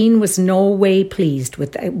 And Oisin was no way pleased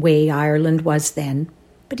with the way Ireland was then,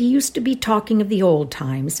 but he used to be talking of the old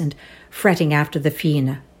times and fretting after the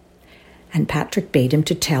Fianna. And Patrick bade him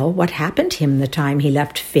to tell what happened to him the time he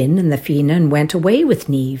left Finn and the Fianna and went away with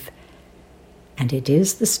Niamh. And it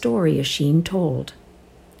is the story Oisin told.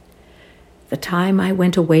 The time I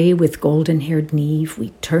went away with golden-haired Niamh, we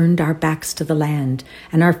turned our backs to the land,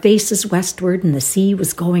 and our faces westward, and the sea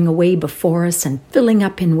was going away before us and filling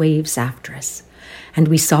up in waves after us. And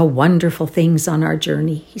we saw wonderful things on our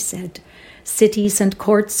journey, he said, cities and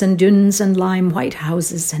courts and dunes and lime-white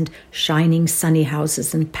houses and shining sunny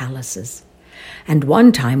houses and palaces. And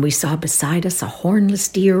one time we saw beside us a hornless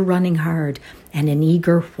deer running hard, and an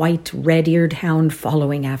eager white red-eared hound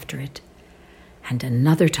following after it. And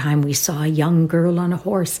another time we saw a young girl on a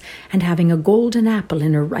horse and having a golden apple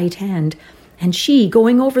in her right hand, and she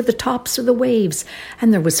going over the tops of the waves,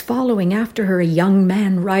 and there was following after her a young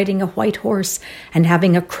man riding a white horse and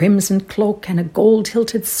having a crimson cloak and a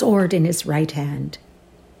gold-hilted sword in his right hand.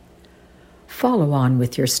 "Follow on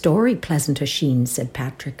with your story, pleasant Oisin," said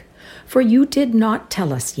Patrick, "for you did not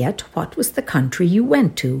tell us yet what was the country you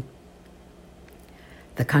went to."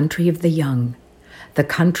 "The country of the young. The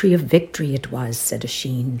country of victory it was," said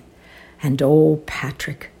Oisin. "And oh,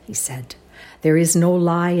 Patrick," he said, "there is no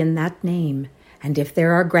lie in that name, and if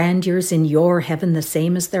there are grandeurs in your heaven the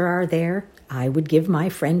same as there are there, I would give my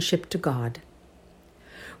friendship to God."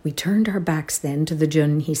 We turned our backs then to the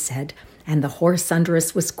dune, he said, and the horse under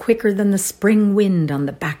us was quicker than the spring wind on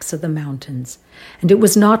the backs of the mountains. And it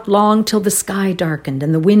was not long till the sky darkened,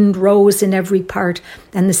 and the wind rose in every part,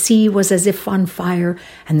 and the sea was as if on fire,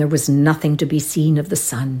 and there was nothing to be seen of the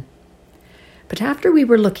sun. But after we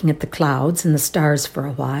were looking at the clouds and the stars for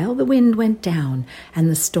a while, the wind went down, and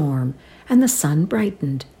the storm, and the sun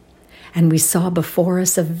brightened. And we saw before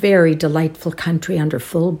us a very delightful country under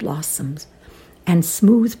full blossoms, and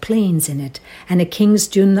smooth plains in it, and a king's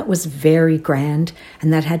dune that was very grand,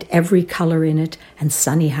 and that had every colour in it, and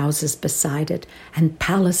sunny houses beside it, and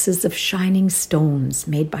palaces of shining stones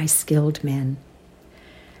made by skilled men.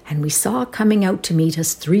 And we saw coming out to meet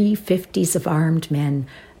us 350s of armed men,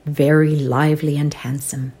 very lively and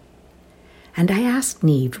handsome. And I asked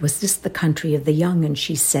Niamh, was this the country of the young? And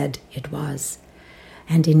she said it was.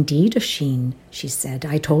 And indeed, Oisin, she said,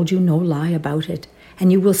 I told you no lie about it,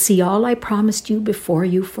 and you will see all I promised you before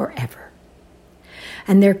you forever.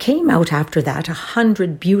 And there came out after that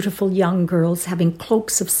 100 beautiful young girls having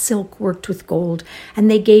cloaks of silk worked with gold, and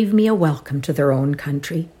they gave me a welcome to their own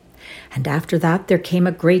country. And after that there came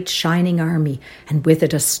a great shining army, and with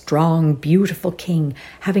it a strong, beautiful king,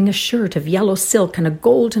 having a shirt of yellow silk and a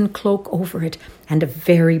golden cloak over it, and a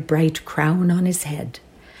very bright crown on his head.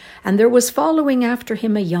 And there was following after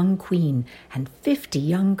him a young queen, and 50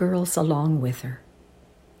 young girls along with her.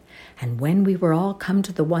 And when we were all come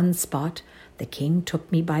to the one spot, the king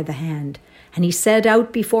took me by the hand, and he said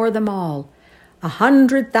out before them all,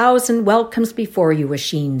 100,000 welcomes before you,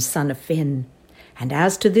 Oisin, son of Finn. And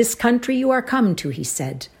as to this country you are come to, he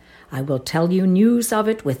said, I will tell you news of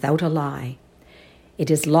it without a lie. It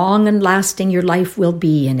is long and lasting your life will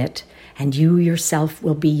be in it, and you yourself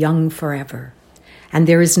will be young forever. And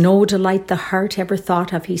there is no delight the heart ever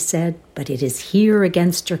thought of, he said, but it is here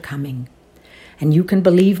against your coming. And you can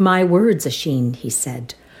believe my words, Oisin, he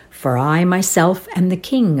said, for I myself am the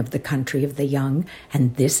king of the country of the young,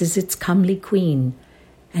 and this is its comely queen.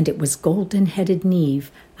 And it was golden-headed Niamh,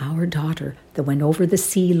 our daughter, that went over the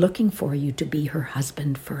sea looking for you to be her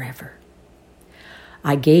husband forever.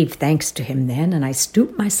 I gave thanks to him then, and I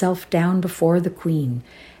stooped myself down before the queen,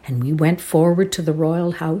 and we went forward to the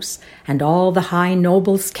royal house, and all the high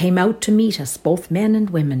nobles came out to meet us, both men and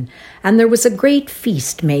women, and there was a great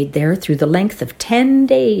feast made there through the length of 10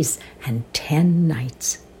 days and 10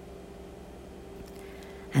 nights.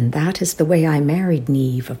 And that is the way I married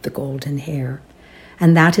Niamh of the golden hair,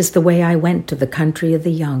 and that is the way I went to the country of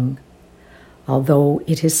the young, although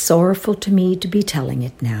it is sorrowful to me to be telling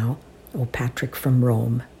it now, O Patrick from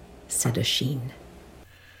Rome, said Oisin.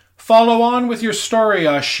 Follow on with your story,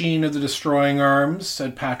 Oisin of the Destroying Arms,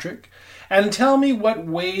 said Patrick, and tell me what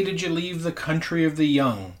way did you leave the country of the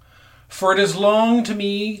young? For it is long to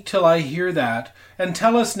me till I hear that, and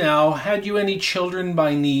tell us now, had you any children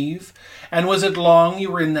by Niamh, and was it long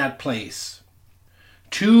you were in that place?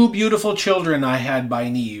 2 beautiful children I had by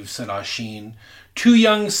Niamh, said Oisin, 2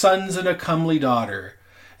 young sons and a comely daughter.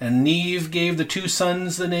 And Niamh gave the 2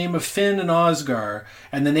 sons the name of Finn and Osgar,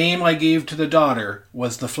 and the name I gave to the daughter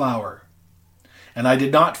was the Flower. And I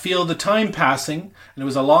did not feel the time passing, and it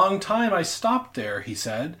was a long time I stopped there, he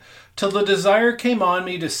said, till the desire came on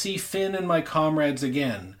me to see Finn and my comrades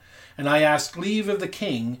again, and I asked leave of the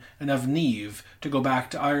king and of Niamh to go back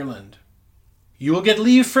to Ireland. You will get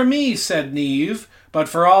leave from me, said Niamh, but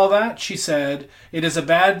for all that, she said, it is a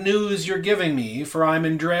bad news you're giving me, for I'm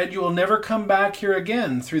in dread you will never come back here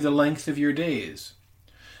again through the length of your days.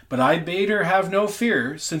 But I bade her have no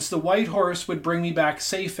fear, since the white horse would bring me back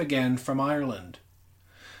safe again from Ireland.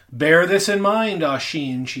 Bear this in mind,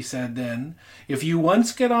 Oisin, she said then. If you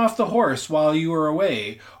once get off the horse while you are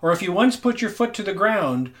away, or if you once put your foot to the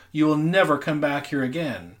ground, you will never come back here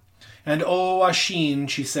again. And oh, Oisin,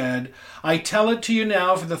 she said, I tell it to you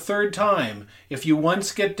now for the 3rd time, if you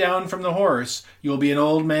once get down from the horse, you will be an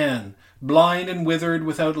old man, blind and withered,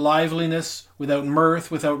 without liveliness, without mirth,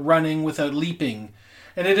 without running, without leaping.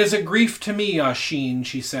 And it is a grief to me, Oisin,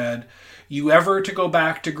 she said, you ever to go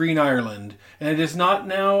back to Green Ireland, and it is not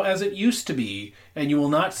now as it used to be, and you will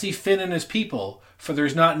not see Finn and his people, for there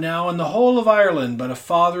is not now in the whole of Ireland but a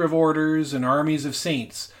father of orders and armies of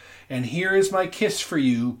saints. And here is my kiss for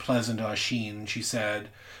you, pleasant Oisin, she said,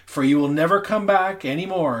 for you will never come back any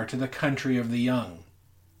more to the country of the young.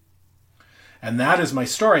 And that is my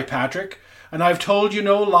story, Patrick, and I've told you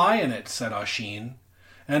no lie in it, said Oisin.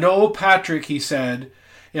 And oh, Patrick, he said,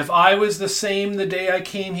 if I was the same the day I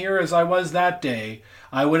came here as I was that day,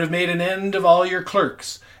 I would have made an end of all your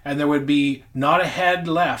clerks, and there would be not a head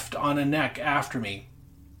left on a neck after me.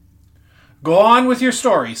 Go on with your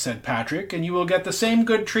story, said Patrick, and you will get the same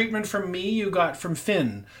good treatment from me you got from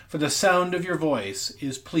Finn, for the sound of your voice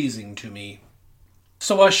is pleasing to me.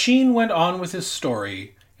 So Oisin went on with his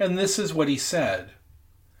story, and this is what he said.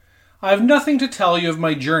 I have nothing to tell you of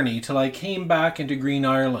my journey till I came back into Green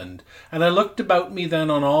Ireland, and I looked about me then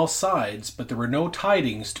on all sides, but there were no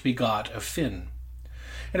tidings to be got of Finn.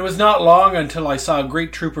 And it was not long until I saw a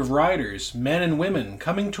great troop of riders, men and women,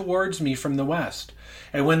 coming towards me from the west.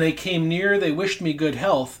 And when they came near, they wished me good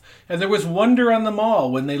health, and there was wonder on them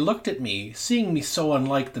all when they looked at me, seeing me so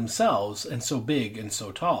unlike themselves, and so big and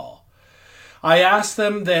so tall. I asked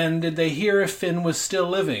them then, did they hear if Finn was still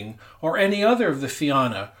living, or any other of the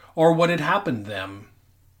Fianna, or what had happened them?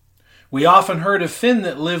 We often heard of Finn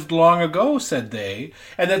that lived long ago, said they,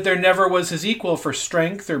 and that there never was his equal for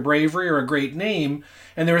strength or bravery or a great name,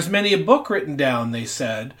 and there is many a book written down, they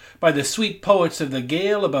said, by the sweet poets of the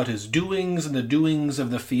Gael about his doings and the doings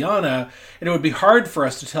of the Fianna, and it would be hard for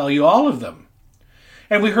us to tell you all of them.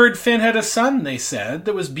 And we heard Finn had a son, they said,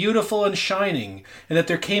 that was beautiful and shining, and that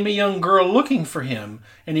there came a young girl looking for him,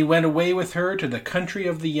 and he went away with her to the country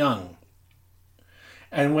of the young.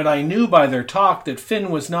 And when I knew by their talk that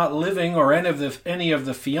Finn was not living or any of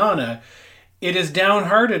the Fianna, it is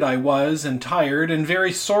downhearted I was and tired and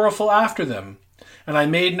very sorrowful after them. And I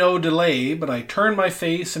made no delay, but I turned my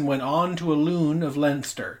face and went on to a loon of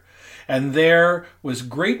Leinster. And there was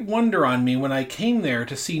great wonder on me when I came there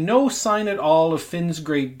to see no sign at all of Finn's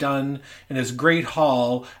great dun and his great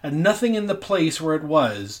hall, and nothing in the place where it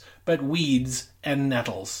was, but weeds and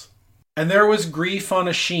nettles. And there was grief on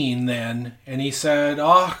Oisin then, and he said,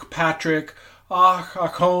 Och, Patrick, och,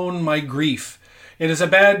 ochone, my grief. It is a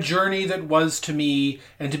bad journey that was to me,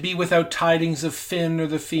 and to be without tidings of Finn or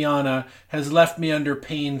the Fianna has left me under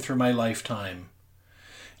pain through my lifetime.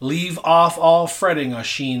 Leave off all fretting,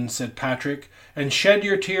 Oisin, said Patrick, and shed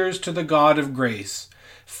your tears to the God of grace.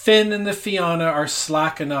 Finn and the Fianna are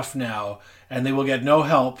slack enough now, and they will get no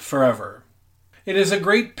help forever. It is a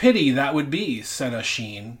great pity that would be, said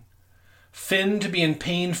Oisin. Finn to be in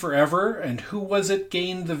pain forever, and who was it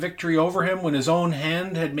gained the victory over him when his own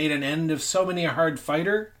hand had made an end of so many a hard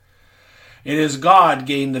fighter? It is God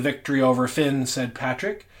gained the victory over Finn, said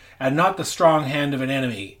Patrick, and not the strong hand of an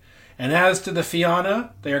enemy. And as to the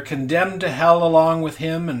Fianna, they are condemned to hell along with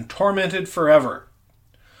him and tormented forever.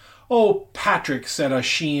 Oh, Patrick, said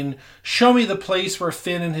Oisin, show me the place where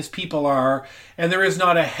Finn and his people are, and there is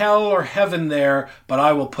not a hell or heaven there, but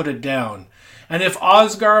I will put it down. And if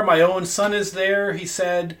Osgar, my own son, is there, he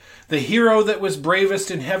said, the hero that was bravest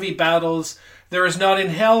in heavy battles, there is not in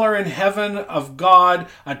hell or in heaven of God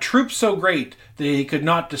a troop so great that he could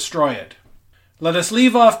not destroy it. Let us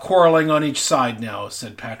leave off quarrelling on each side now,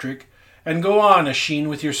 said Patrick, and go on, Oisin,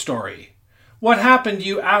 with your story. What happened to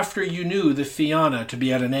you after you knew the Fianna to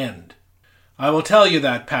be at an end? I will tell you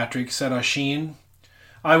that, Patrick, said Oisin.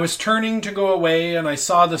 I was turning to go away, and I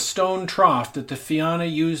saw the stone trough that the Fianna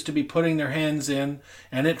used to be putting their hands in,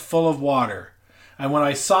 and it full of water. And when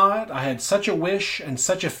I saw it, I had such a wish and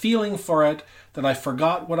such a feeling for it that I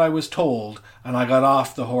forgot what I was told, and I got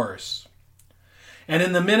off the horse. And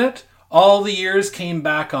in the minute, all the years came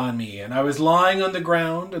back on me, and I was lying on the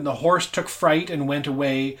ground, and the horse took fright and went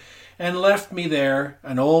away, and left me there,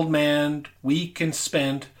 an old man, weak and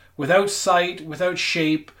spent, without sight, without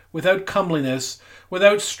shape, without comeliness,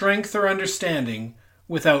 without strength or understanding,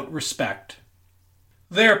 without respect.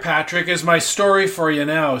 There, Patrick, is my story for you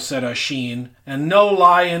now, said Oisin, and no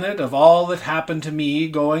lie in it of all that happened to me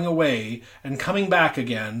going away and coming back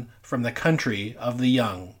again from the country of the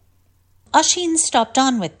young. Oisin stopped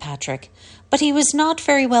on with Patrick, but he was not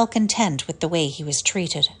very well content with the way he was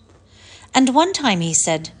treated. And one time he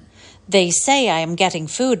said, They say I am getting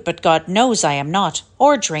food, but God knows I am not,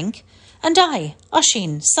 or drink, and I,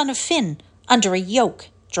 Oisin, son of Finn, under a yoke,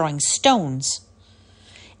 drawing stones.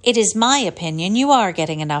 It is my opinion you are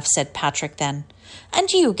getting enough, said Patrick then,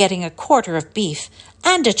 and you getting a quarter of beef,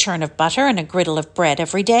 and a churn of butter and a griddle of bread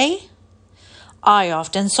every day. I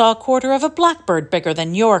often saw a quarter of a blackbird bigger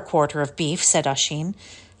than your quarter of beef, said Oisin,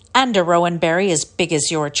 and a rowan berry as big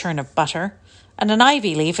as your churn of butter, and an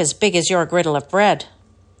ivy leaf as big as your griddle of bread.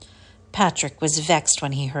 Patrick was vexed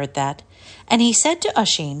when he heard that, and he said to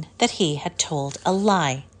Oisin that he had told a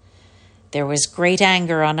lie. There was great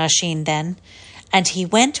anger on Oisin then, and he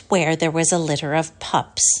went where there was a litter of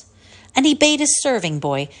pups, and he bade his serving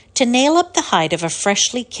boy to nail up the hide of a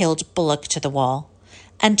freshly killed bullock to the wall,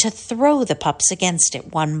 and to throw the pups against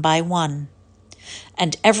it one by one.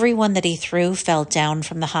 And every one that he threw fell down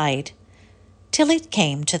from the hide, till it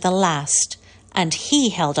came to the last, and he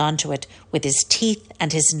held on to it with his teeth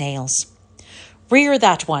and his nails. Rear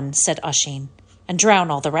that one, said Oisin, and drown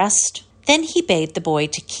all the rest. Then he bade the boy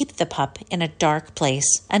to keep the pup in a dark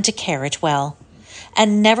place, and to care it well,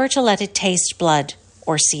 and never to let it taste blood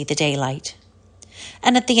or see the daylight.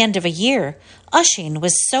 And at the end of a year, Oisin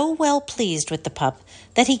was so well pleased with the pup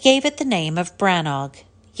that he gave it the name of Brannog,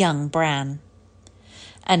 young Bran.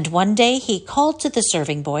 And one day he called to the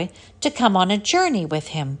serving boy to come on a journey with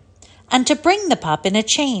him, and to bring the pup in a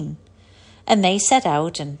chain. And they set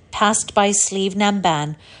out and passed by Slieve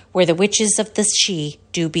Namban, where the witches of the Sidhe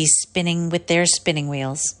do be spinning with their spinning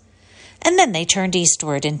wheels. And then they turned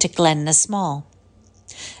eastward into Glen na Small.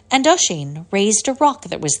 And Oisin raised a rock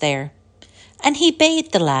that was there, and he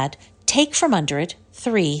bade the lad take from under it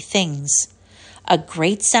 3 things: a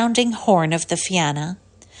great-sounding horn of the Fianna,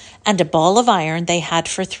 and a ball of iron they had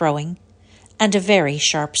for throwing, and a very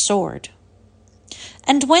sharp sword.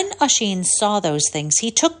 And when Oisin saw those things,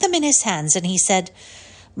 he took them in his hands, and he said,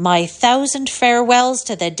 My 1,000 farewells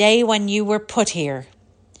to the day when you were put here.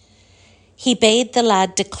 He bade the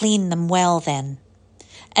lad to clean them well then,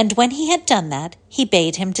 and when he had done that, he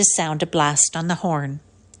bade him to sound a blast on the horn.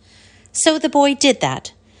 So the boy did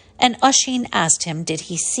that, and Oisin asked him, did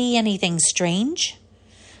he see anything strange?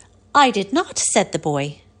 I did not, said the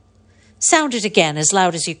boy. Sound it again as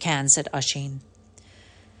loud as you can, said Oisin.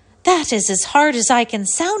 That is as hard as I can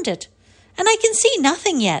sound it, and I can see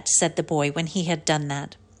nothing yet, said the boy when he had done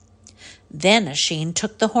that. Then Oisin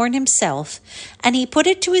took the horn himself, and he put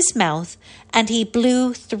it to his mouth, and he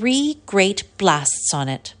blew 3 great blasts on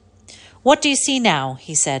it. What do you see now?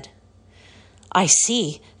 He said. I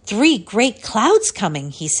see 3 great clouds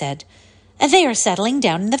coming, he said, and they are settling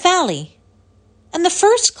down in the valley. And the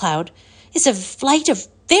first cloud is a flight of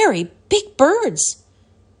very big birds.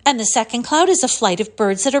 And the second cloud is a flight of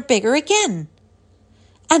birds that are bigger again.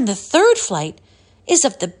 And the third flight is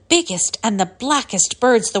of the biggest and the blackest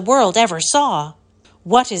birds the world ever saw.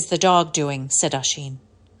 What is the dog doing? Said Oisin.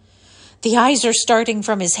 The eyes are starting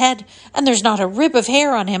from his head, and there's not a rib of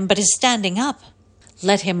hair on him but is standing up.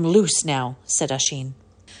 Let him loose now, said Oisin.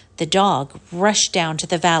 The dog rushed down to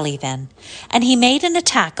the valley then, and he made an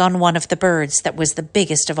attack on one of the birds that was the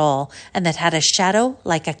biggest of all, and that had a shadow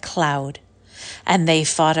like a cloud. And they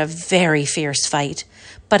fought a very fierce fight,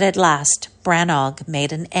 but at last Brannog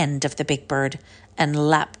made an end of the big bird and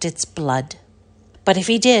lapped its blood. But if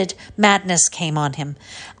he did, madness came on him,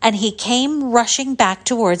 and he came rushing back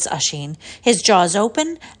towards Oisin, his jaws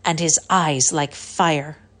open and his eyes like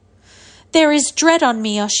fire. There is dread on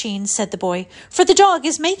me, Oisin, said the boy, for the dog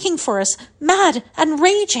is making for us, mad and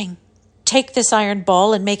raging. Take this iron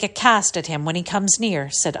ball and make a cast at him when he comes near,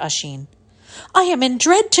 said Oisin. I am in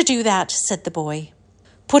dread to do that, said the boy.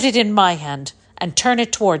 Put it in my hand and turn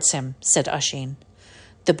it towards him, said Oisin.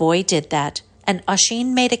 The boy did that, and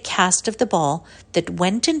Oisin made a cast of the ball that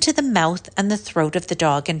went into the mouth and the throat of the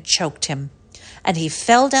dog and choked him, and he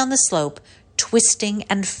fell down the slope, twisting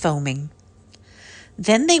and foaming.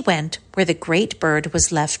 Then they went where the great bird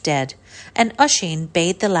was left dead, and Oisin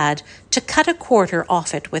bade the lad to cut a quarter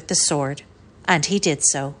off it with the sword, and he did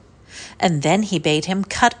so. And then he bade him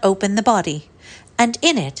cut open the body, and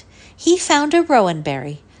in it he found a rowan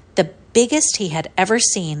berry, the biggest he had ever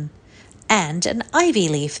seen, and an ivy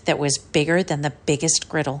leaf that was bigger than the biggest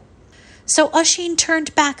griddle. So Oisin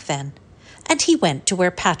turned back then, and he went to where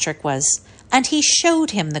Patrick was, and he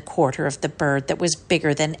showed him the quarter of the bird that was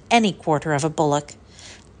bigger than any quarter of a bullock,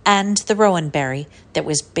 and the rowan berry that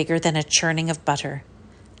was bigger than a churning of butter,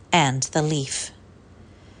 and the leaf.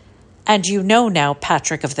 And you know now,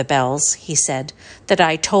 Patrick of the Bells, he said, that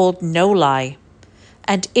I told no lie.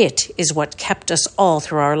 And it is what kept us all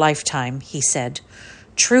through our lifetime, he said.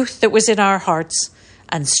 Truth that was in our hearts,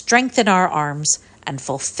 and strength in our arms, and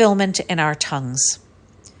fulfillment in our tongues.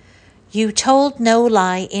 You told no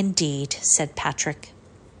lie indeed, said Patrick.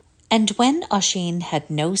 And when Oisin had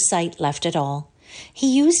no sight left at all,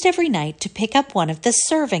 he used every night to pick up one of the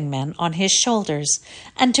serving men on his shoulders,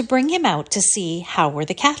 and to bring him out to see how were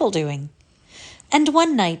the cattle doing. And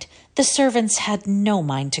one night the servants had no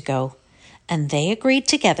mind to go, and they agreed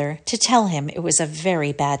together to tell him it was a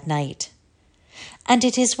very bad night. And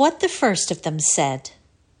it is what the first of them said.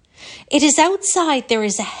 It is outside there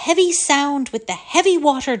is a heavy sound with the heavy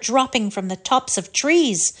water dropping from the tops of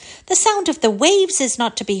trees. The sound of the waves is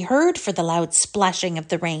not to be heard for the loud splashing of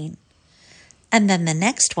the rain. And then the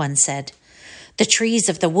next one said, the trees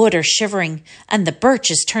of the wood are shivering, and the birch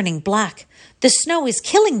is turning black. The snow is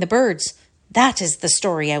killing the birds. That is the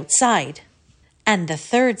story outside. And the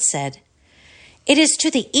third said, it is to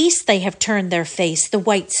the east they have turned their face, the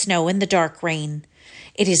white snow and the dark rain.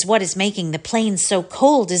 It is what is making the plains so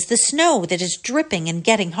cold is the snow that is dripping and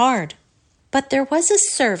getting hard. But there was a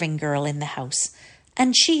serving girl in the house,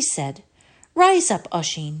 and she said, rise up,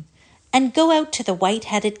 Oisin, and go out to the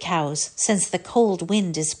white-headed cows, since the cold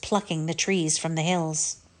wind is plucking the trees from the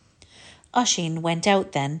hills. Oisin went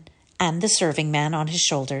out then, and the serving man on his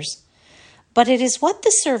shoulders. But it is what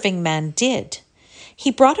the serving man did.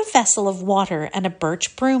 He brought a vessel of water and a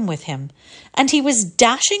birch broom with him, and he was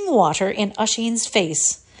dashing water in Oisin's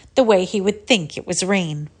face, the way he would think it was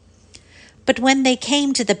rain. But when they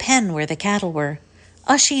came to the pen where the cattle were,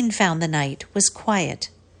 Oisin found the night was quiet.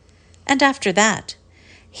 And after that,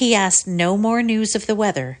 he asked no more news of the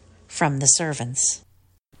weather from the servants.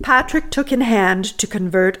 Patrick took in hand to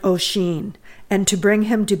convert Oisin and to bring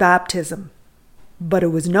him to baptism. But it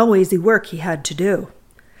was no easy work he had to do.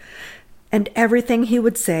 And everything he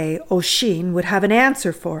would say, Oisin would have an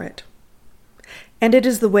answer for it. And it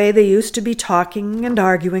is the way they used to be talking and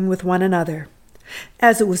arguing with one another,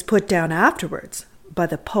 as it was put down afterwards by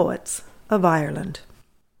the poets of Ireland.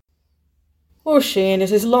 Oisin,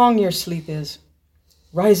 it is long your sleep is.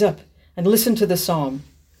 Rise up and listen to the psalm.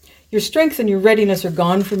 Your strength and your readiness are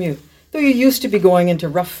gone from you, though you used to be going into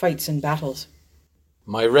rough fights and battles.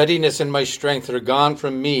 My readiness and my strength are gone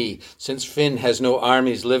from me, since Finn has no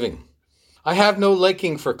armies living. I have no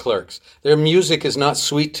liking for clerks. Their music is not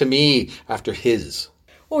sweet to me after his.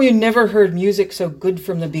 Oh, you never heard music so good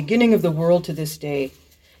from the beginning of the world to this day.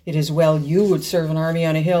 It is well you would serve an army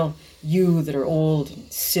on a hill, you that are old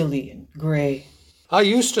and silly and grey. I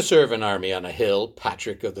used to serve an army on a hill,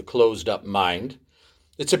 Patrick of the closed-up mind.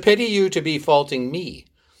 It's a pity you to be faulting me,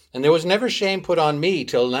 and there was never shame put on me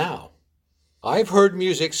till now. I've heard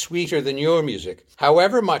music sweeter than your music,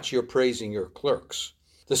 however much you're praising your clerks.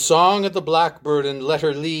 The song of the blackbird in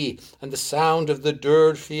Letter Lee, and the sound of the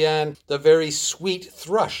dird Fianna, the very sweet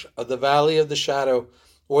thrush of the valley of the shadow,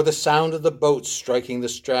 or the sound of the boats striking the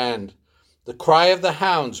strand. The cry of the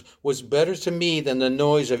hounds was better to me than the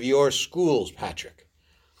noise of your schools, Patrick.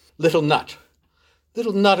 Little nut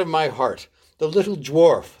of my heart, the little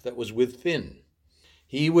dwarf that was with Finn.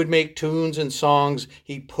 He would make tunes and songs,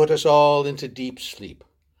 he'd put us all into deep sleep.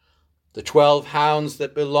 The 12 hounds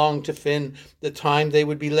that belonged to Finn, the time they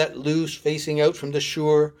would be let loose facing out from the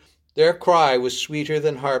shore, their cry was sweeter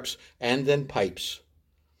than harps and than pipes.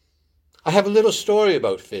 I have a little story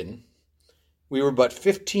about Finn. We were but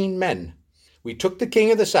 15 men. We took the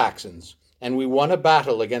king of the Saxons, and we won a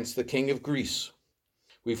battle against the king of Greece.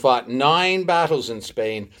 We fought 9 battles in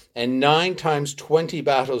Spain, and 9 times 20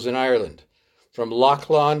 battles in Ireland. From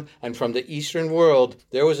Lochlan and from the eastern world,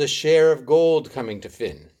 there was a share of gold coming to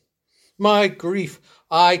Finn. My grief,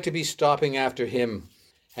 I to be stopping after him,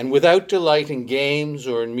 and without delight in games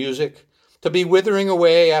or in music, to be withering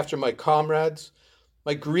away after my comrades.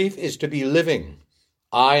 My grief is to be living.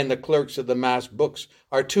 I and the clerks of the mass books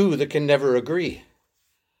are two that can never agree.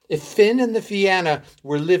 If Finn and the Fianna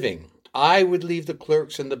were living, I would leave the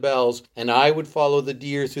clerks and the bells, and I would follow the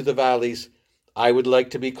deer through the valleys. I would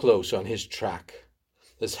like to be close on his track.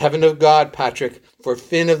 As heaven of God, Patrick, for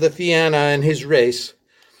Finn of the Fianna and his race.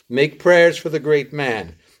 Make prayers for the great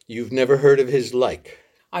man. You've never heard of his like.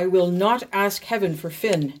 I will not ask heaven for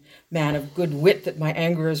Finn, man of good wit that my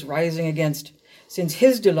anger is rising against, since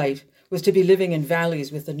his delight was to be living in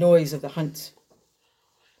valleys with the noise of the hunts.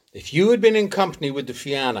 If you had been in company with the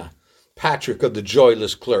Fianna, Patrick of the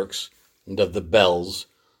joyless clerks, and of the bells,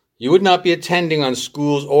 you would not be attending on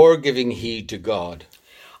schools or giving heed to God.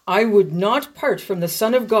 I would not part from the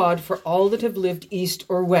Son of God for all that have lived east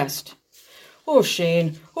or west. O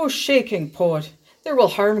Shane, O shaking poet, there will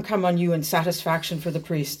harm come on you and satisfaction for the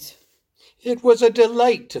priests. It was a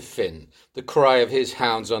delight to Finn, the cry of his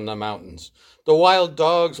hounds on the mountains, the wild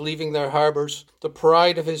dogs leaving their harbours, the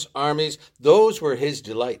pride of his armies, those were his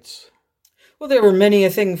delights. Well, there were many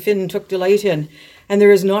a thing Finn took delight in, and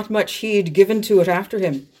there is not much heed given to it after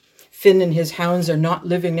him. Finn and his hounds are not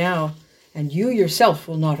living now, and you yourself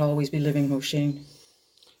will not always be living, O Shane.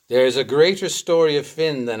 There is a greater story of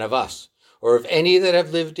Finn than of us, or of any that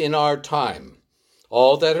have lived in our time.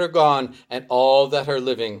 All that are gone and all that are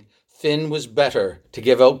living, Finn was better to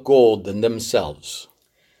give out gold than themselves.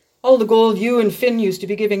 All the gold you and Finn used to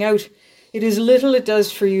be giving out, it is little it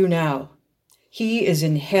does for you now. He is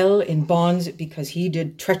in hell in bonds because he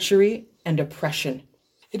did treachery and oppression.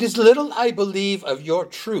 It is little I believe of your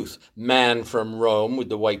truth, man from Rome with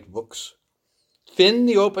the white books. Finn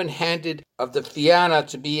the open-handed of the Fianna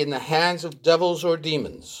to be in the hands of devils or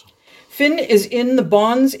demons. Finn is in the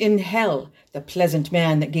bonds in hell, the pleasant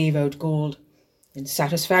man that gave out gold. In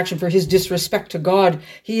satisfaction for his disrespect to God,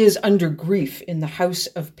 he is under grief in the house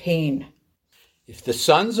of pain. If the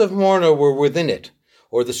sons of Morna were within it,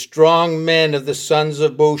 or the strong men of the sons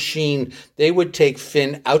of Bosheen, they would take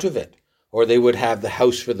Finn out of it, or they would have the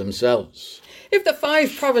house for themselves. If the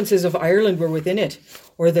 5 provinces of Ireland were within it,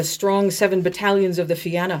 or the strong 7 battalions of the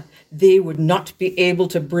Fianna, they would not be able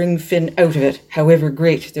to bring Finn out of it, however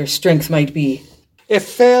great their strength might be. If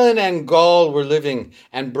Phelan and Gall were living,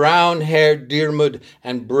 and brown-haired Diarmid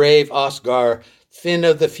and brave Oscar, Finn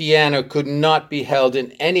of the Fianna could not be held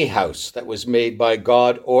in any house that was made by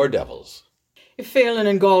God or devils. If Phelan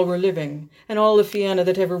and Gall were living, and all the Fianna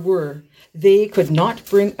that ever were, they could not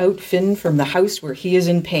bring out Finn from the house where he is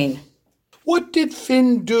in pain. What did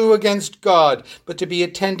Finn do against God but to be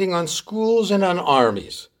attending on schools and on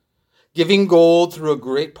armies, giving gold through a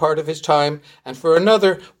great part of his time, and for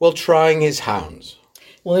another while trying his hounds?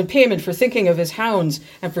 Well, in payment for thinking of his hounds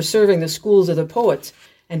and for serving the schools of the poets,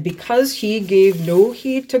 and because he gave no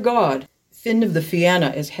heed to God, Finn of the Fianna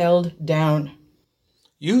is held down.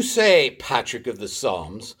 You say, Patrick of the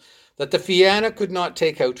Psalms, that the Fianna could not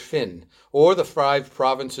take out Finn, or the 5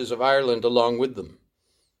 provinces of Ireland along with them.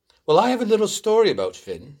 Well, I have a little story about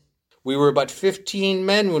Finn. We were but 15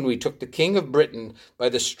 men when we took the King of Britain by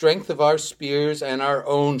the strength of our spears and our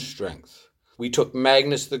own strength. We took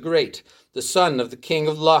Magnus the Great, the son of the King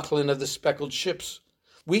of Lochlan of the speckled ships.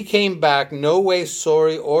 We came back no way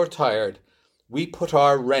sorry or tired. We put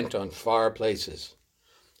our rent on far places.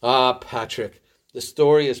 Ah, Patrick, the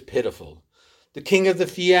story is pitiful. The King of the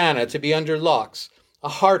Fianna to be under locks, a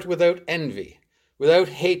heart without envy, without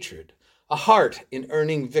hatred, a heart in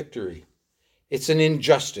earning victory. It's an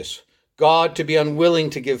injustice. God to be unwilling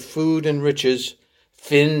to give food and riches.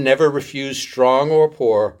 Finn never refused strong or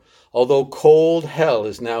poor, although cold hell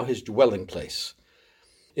is now his dwelling place.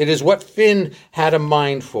 It is what Finn had a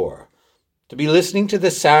mind for, to be listening to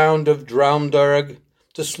the sound of Drumdurg,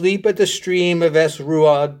 to sleep at the stream of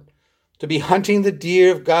Esruad, to be hunting the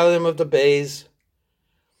deer of Galim of the Bays,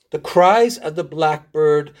 the cries of the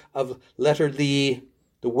blackbird of Letterlee,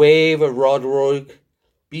 the wave of Rodroig,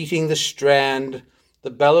 beating the strand,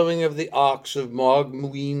 the bellowing of the ox of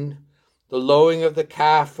Mogmuin, the lowing of the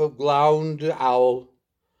calf of Glound Owl,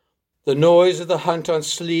 the noise of the hunt on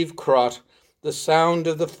Slieve Crot, the sound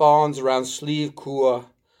of the fawns around Slieve Cua,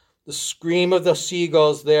 the scream of the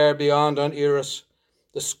seagulls there beyond on Iris,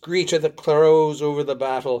 the screech of the crows over the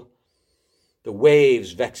battle, the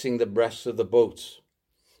waves vexing the breasts of the boats,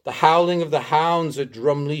 the howling of the hounds at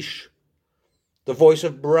Drumleash, the voice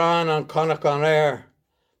of Bran on Connacht on Air,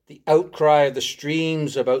 the outcry of the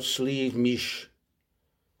streams about Slieve Mish,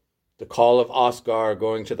 the call of Oscar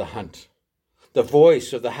going to the hunt, the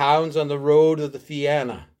voice of the hounds on the road of the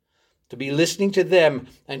Fianna, to be listening to them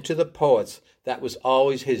and to the poets, that was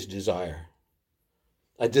always his desire.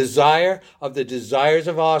 A desire of the desires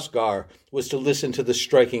of Oscar was to listen to the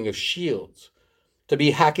striking of shields, to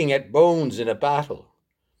be hacking at bones in a battle.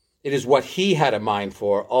 It is what he had a mind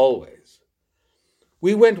for always.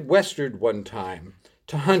 We went westward one time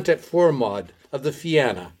to hunt at Formod of the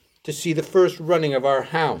Fianna to see the first running of our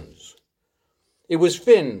hounds. It was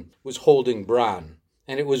Finn was holding Bran,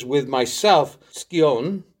 and it was with myself,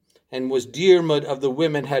 Skion, and was Diarmid of the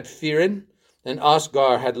women had Firin, and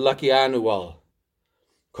Osgar had Lucky Anual.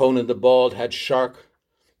 Conan the Bald had Shark,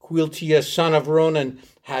 Quiltia son of Ronan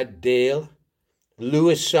had Dale,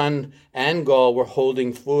 Lewis son Angol were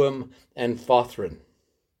holding Fuam and Fothran.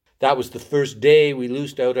 That was the first day we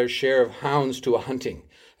loosed out our share of hounds to a hunting.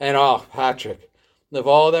 And Patrick, of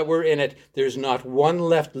all that were in it, there's not one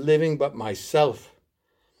left living but myself.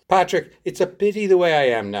 Patrick, it's a pity the way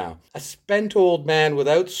I am now, a spent old man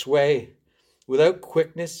without sway, without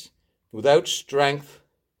quickness, without strength,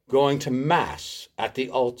 going to mass at the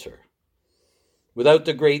altar. Without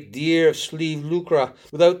the great deer of Slieve Lucra,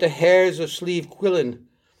 without the hares of Slieve Quillen,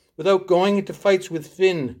 without going into fights with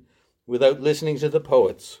Finn, without listening to the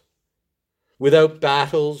poets, without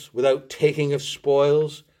battles, without taking of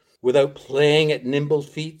spoils, without playing at nimble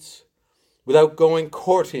feats, without going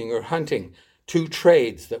courting or hunting, two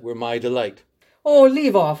trades that were my delight. Oh,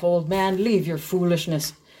 leave off, old man, leave your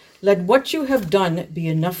foolishness. Let what you have done be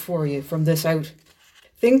enough for you from this out.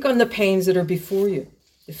 Think on the pains that are before you.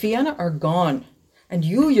 The Fianna are gone, and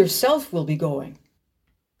you yourself will be going.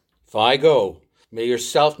 If I go, may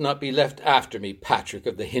yourself not be left after me, Patrick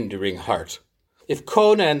of the hindering heart. If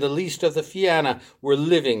Conan, the least of the Fianna, were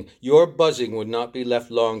living, your buzzing would not be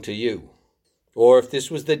left long to you. Or if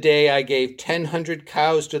this was the day I gave 1,000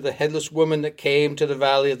 cows to the headless woman that came to the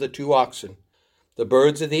valley of the 2 oxen, the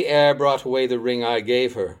birds of the air brought away the ring I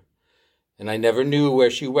gave her, and I never knew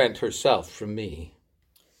where she went herself from me.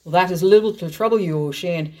 Well, that is little to trouble you,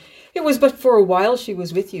 O'Shane. It was but for a while she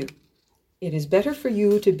was with you. It is better for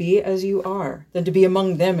you to be as you are than to be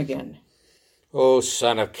among them again. Oh,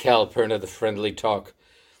 son of Calpurn of the friendly talk,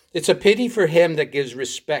 it's a pity for him that gives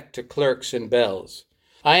respect to clerks and bells.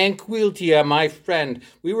 I and Quiltia, my friend,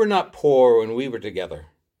 we were not poor when we were together.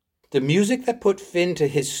 The music that put Finn to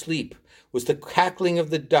his sleep was the cackling of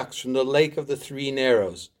the ducks from the lake of the 3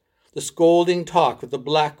 Narrows, the scolding talk of the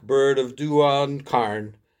blackbird of Duan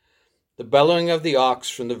Carn, the bellowing of the ox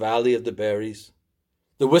from the valley of the berries,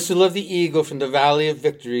 the whistle of the eagle from the valley of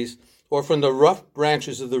victories, or from the rough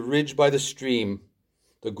branches of the ridge by the stream,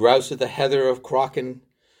 the grouse of the heather of Crocken,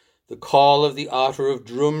 the call of the otter of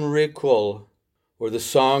Drumrecull, or the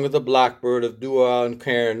song of the blackbird of Duan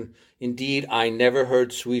Cairn. Indeed, I never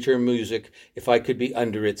heard sweeter music if I could be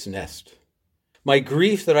under its nest. My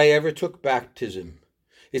grief that I ever took baptism,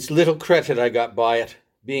 it's little credit I got by it,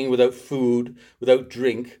 being without food, without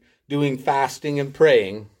drink, doing fasting and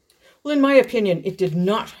praying. Well, in my opinion, it did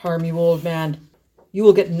not harm you, old man. You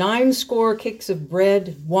will get 90 cakes of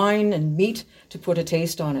bread, wine, and meat to put a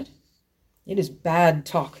taste on it. It is bad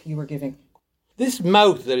talk you were giving. This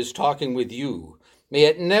mouth that is talking with you, may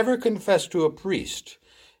it never confess to a priest,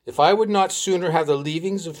 if I would not sooner have the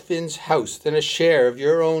leavings of Finn's house than a share of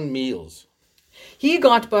your own meals. He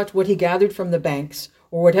got but what he gathered from the banks,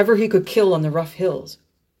 or whatever he could kill on the rough hills.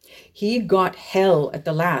 He got hell at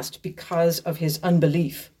the last because of his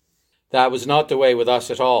unbelief. That was not the way with us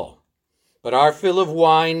at all, but our fill of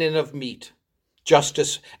wine and of meat,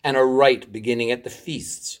 justice and a right beginning at the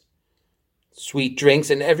feasts, sweet drinks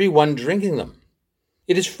and every one drinking them.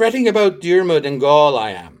 It is fretting about Diarmid and Gaul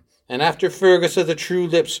I am, and after Fergus of the true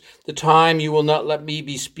lips, the time you will not let me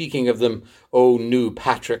be speaking of them, O new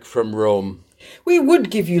Patrick from Rome. We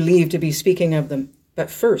would give you leave to be speaking of them, but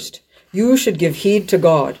first you should give heed to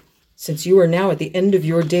God. Since you are now at the end of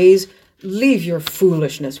your days, Leave your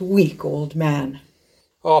foolishness, weak old man.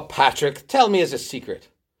 Oh, Patrick, tell me as a secret,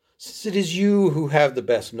 since it is you who have the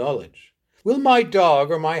best knowledge. Will my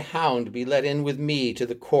dog or my hound be let in with me to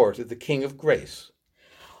the court of the King of Grace?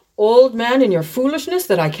 Old man, in your foolishness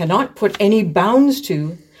that I cannot put any bounds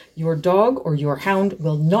to, your dog or your hound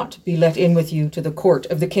will not be let in with you to the court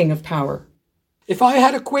of the King of Power. If I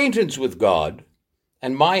had acquaintance with God,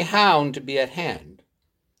 and my hound to be at hand,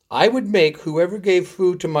 I would make whoever gave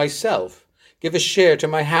food to myself give a share to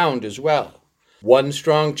my hound as well. One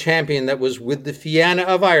strong champion that was with the Fianna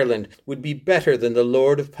of Ireland would be better than the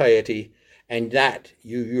Lord of Piety, and that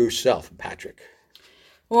you yourself, Patrick.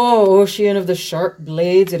 Oh, Ocean of the sharp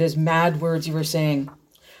blades, it is mad words you were saying.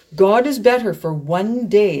 God is better for one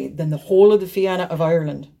day than the whole of the Fianna of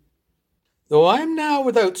Ireland. Though I am now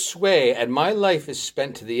without sway, and my life is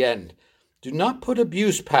spent to the end, do not put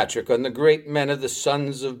abuse, Patrick, on the great men of the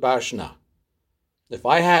sons of Bashna. If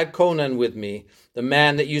I had Conan with me, the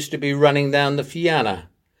man that used to be running down the Fianna,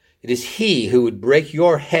 it is he who would break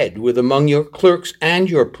your head with among your clerks and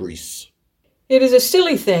your priests. It is a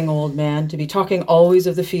silly thing, old man, to be talking always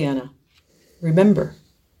of the Fianna. Remember,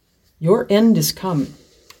 your end is come.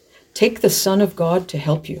 Take the Son of God to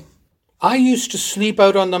help you. I used to sleep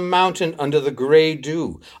out on the mountain under the grey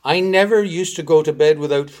dew. I never used to go to bed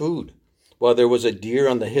without food, while there was a deer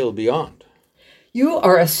on the hill beyond. You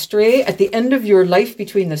are astray at the end of your life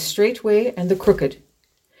between the straight way and the crooked.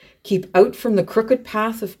 Keep out from the crooked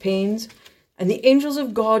path of pains, and the angels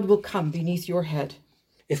of God will come beneath your head.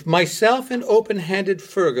 If myself and open-handed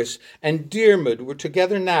Fergus and Diarmid were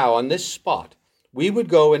together now on this spot, we would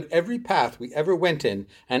go in every path we ever went in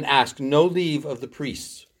and ask no leave of the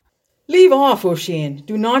priests. Leave off, Oisin.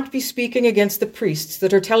 Do not be speaking against the priests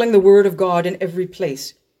that are telling the word of God in every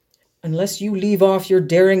place. Unless you leave off your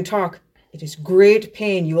daring talk, it is great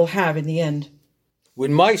pain you will have in the end.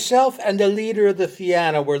 When myself and the leader of the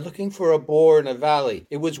Fianna were looking for a boar in a valley,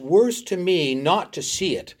 it was worse to me not to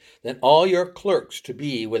see it than all your clerks to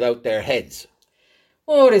be without their heads.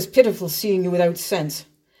 Oh, it is pitiful seeing you without sense.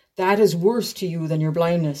 That is worse to you than your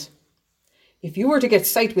blindness. If you were to get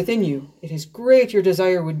sight within you, it is great your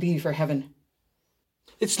desire would be for heaven.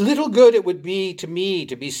 It's little good it would be to me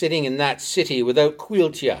to be sitting in that city without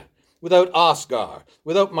Quiltia, without Oscar,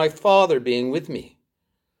 without my father being with me.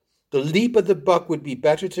 The leap of the buck would be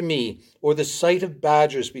better to me, or the sight of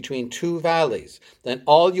badgers between two valleys, than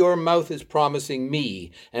all your mouth is promising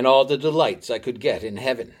me and all the delights I could get in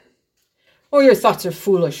heaven. Oh, your thoughts are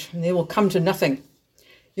foolish, and they will come to nothing.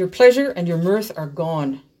 Your pleasure and your mirth are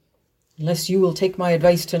gone. Unless you will take my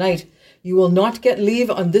advice tonight, you will not get leave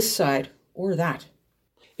on this side or that.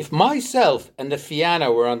 If myself and the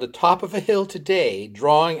Fianna were on the top of a hill today,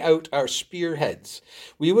 drawing out our spearheads,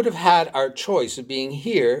 we would have had our choice of being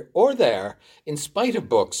here or there, in spite of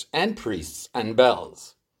books and priests and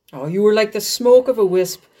bells. Oh, you were like the smoke of a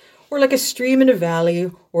wisp, or like a stream in a valley,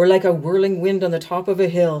 or like a whirling wind on the top of a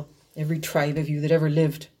hill, every tribe of you that ever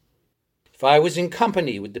lived. If I was in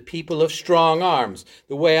company with the people of strong arms,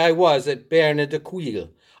 the way I was at Berne de Quille,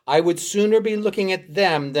 I would sooner be looking at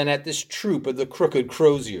them than at this troop of the crooked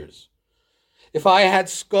croziers. If I had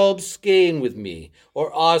Skulb Skane with me,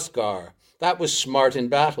 or Oscar, that was smart in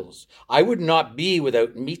battles, I would not be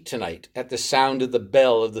without meat tonight at the sound of the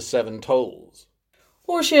bell of the 7 tolls.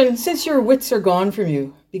 Oisin, since your wits are gone from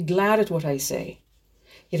you, be glad at what I say.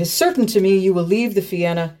 It is certain to me you will leave the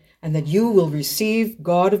Fianna, and that you will receive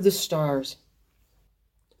God of the stars.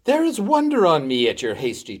 There is wonder on me at your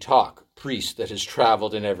hasty talk, priest that has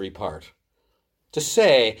travelled in every part. To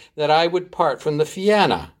say that I would part from the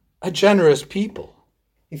Fianna, a generous people.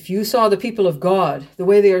 If you saw the people of God, the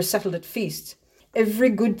way they are settled at feasts,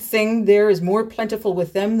 every good thing there is more plentiful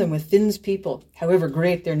with them than with Finn's people, however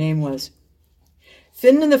great their name was.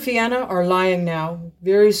 Finn and the Fianna are lying now,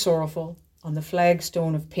 very sorrowful, on the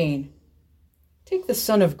flagstone of pain. Take the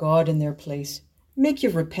Son of God in their place. Make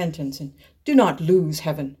your repentance, and do not lose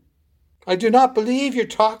heaven. I do not believe your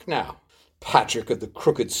talk now, Patrick of the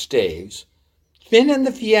crooked staves. Finn and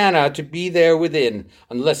the Fianna to be there within,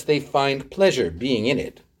 unless they find pleasure being in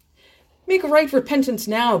it. Make right repentance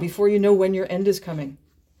now, before you know when your end is coming.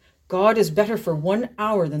 God is better for 1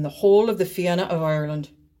 hour than the whole of the Fianna of Ireland.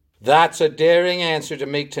 That's a daring answer to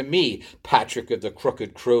make to me, Patrick of the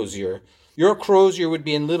crooked crozier. Your crozier would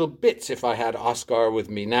be in little bits if I had Oscar with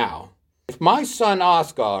me now. If my son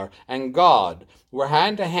Oscar and God were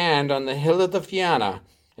hand to hand on the hill of the Fianna,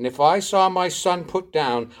 and if I saw my son put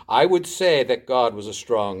down, I would say that God was a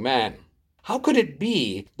strong man. How could it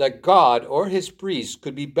be that God or his priests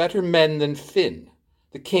could be better men than Finn,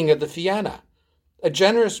 the king of the Fianna, a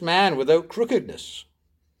generous man without crookedness?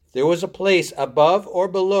 there was a place above or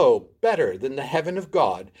below better than the heaven of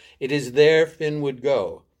God, it is there Finn would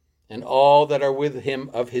go, and all that are with him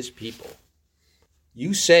of his people.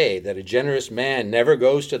 You say that a generous man never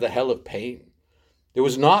goes to the hell of pain. There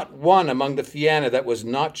was not one among the Fianna that was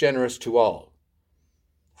not generous to all.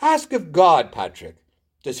 Ask of God, Patrick,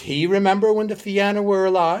 does he remember when the Fianna were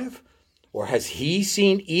alive? Or has he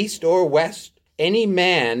seen east or west any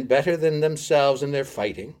man better than themselves in their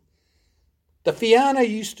fighting? The Fianna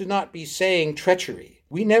used to not be saying treachery.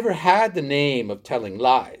 We never had the name of telling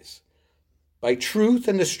lies. By truth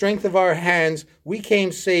and the strength of our hands, we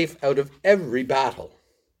came safe out of every battle.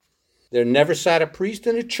 There never sat a priest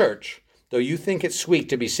in a church, though you think it sweet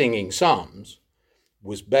to be singing psalms,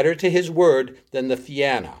 was better to his word than the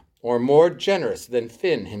Fianna, or more generous than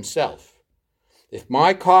Finn himself. If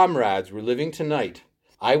my comrades were living tonight,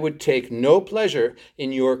 I would take no pleasure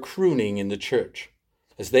in your crooning in the church.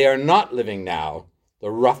 As they are not living now,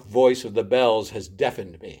 the rough voice of the bells has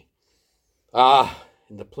deafened me. Ah,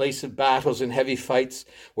 in the place of battles and heavy fights,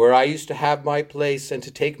 where I used to have my place and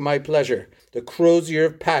to take my pleasure, the crozier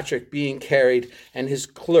of Patrick being carried, and his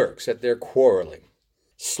clerks at their quarrelling.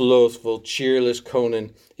 Slothful, cheerless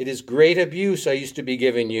Conan, it is great abuse I used to be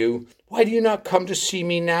giving you. Why do you not come to see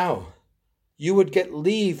me now? You would get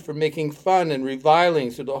leave for making fun and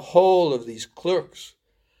reviling through the whole of these clerks.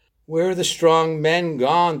 Where are the strong men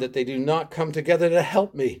gone that they do not come together to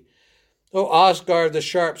help me? O Osgard, the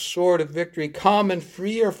sharp sword of victory, come and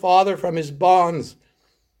free your father from his bonds.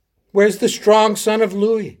 Where's the strong son of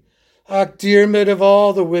Louis? Ah, Diarmid of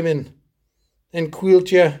all the women. And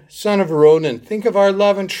Cuiltia, son of Ronan, think of our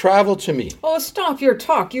love and travel to me. Oh, stop your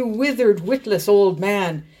talk, you withered, witless old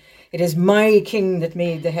man. It is my king that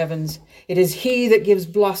made the heavens. It is he that gives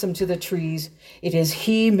blossom to the trees. It is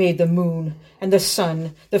he made the moon and the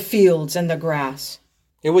sun, the fields and the grass.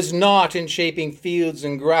 It was not in shaping fields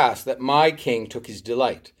and grass that my king took his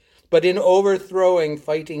delight, but in overthrowing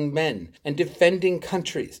fighting men and defending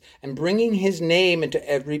countries and bringing his name into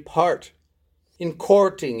every part, in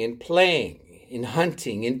courting, in playing, in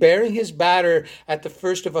hunting, in bearing his banner at the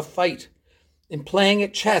first of a fight, in playing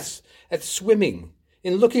at chess, at swimming,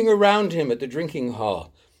 in looking around him at the drinking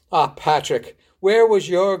hall. Ah, Patrick, where was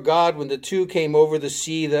your God when the two came over the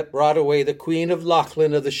sea that brought away the Queen of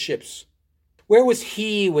Lochlin of the ships? Where was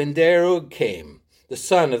he when Darug came, the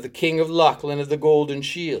son of the King of Lochlin of the Golden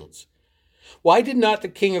Shields? Why did not the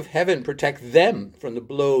King of Heaven protect them from the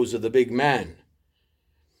blows of the big man?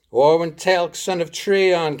 Or when Telk, son of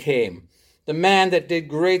Treon, came, the man that did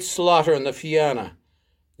great slaughter on the Fianna?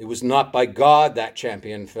 It was not by God that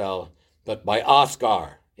champion fell, but by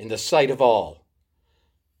Oscar, in the sight of all.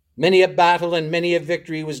 Many a battle and many a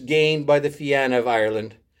victory was gained by the Fianna of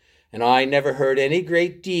Ireland, and I never heard any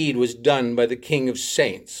great deed was done by the King of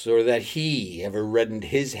Saints, or that he ever reddened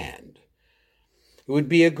his hand. It would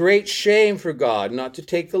be a great shame for God not to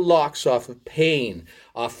take the locks off of pain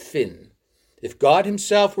off Finn. If God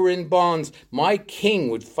himself were in bonds, my king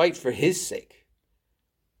would fight for his sake.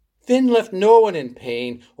 Finn left no one in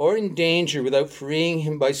pain or in danger without freeing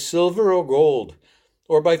him by silver or gold,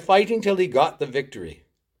 or by fighting till he got the victory.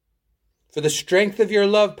 For the strength of your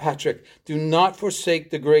love, Patrick, do not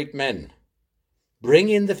forsake the great men. Bring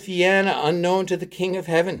in the Fianna unknown to the King of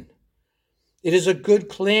Heaven. It is a good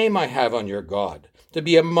claim I have on your God, to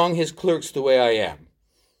be among his clerks the way I am,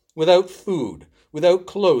 without food, without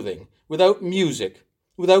clothing, without music,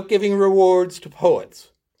 without giving rewards to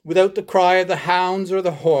poets, without the cry of the hounds or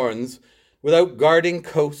the horns, without guarding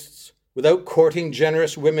coasts, without courting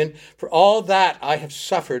generous women. For all that I have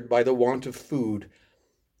suffered by the want of food.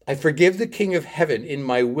 I forgive the King of Heaven in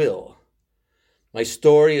my will. My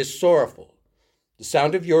story is sorrowful. The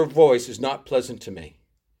sound of your voice is not pleasant to me.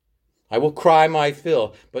 I will cry my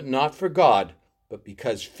fill, but not for God, but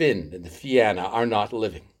because Finn and the Fianna are not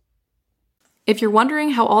living. If you're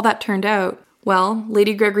wondering how all that turned out, well,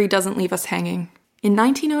 Lady Gregory doesn't leave us hanging. In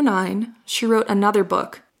 1909, she wrote another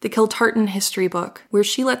book, the Kiltartan History Book, where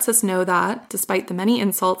she lets us know that, despite the many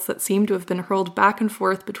insults that seem to have been hurled back and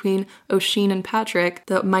forth between Oisin and Patrick,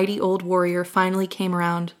 the mighty old warrior finally came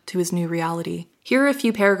around to his new reality. Here are a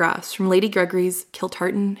few paragraphs from Lady Gregory's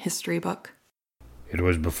Kiltartan History Book. It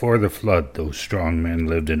was before the flood those strong men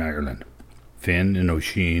lived in Ireland, Finn and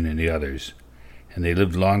Oisin and the others, and they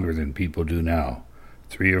lived longer than people do now,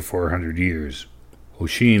 300 or 400 years.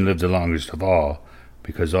 Oisin lived the longest of all,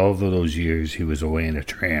 because all of those years he was away in a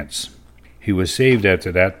trance. He was saved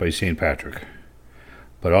after that by St. Patrick,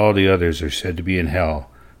 but all the others are said to be in hell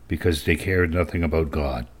because they cared nothing about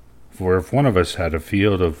God. For if one of us had a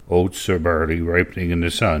field of oats or barley ripening in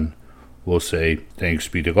the sun, we'll say, thanks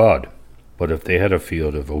be to God. But if they had a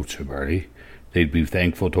field of oats or barley they'd be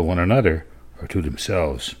thankful to one another or to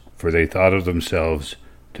themselves, for they thought of themselves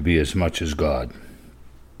to be as much as God.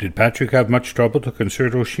 Did Patrick have much trouble to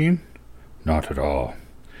concert Oisin? Not at all.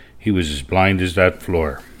 He was as blind as that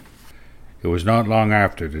floor. It was not long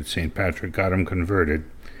after that St. Patrick got him converted,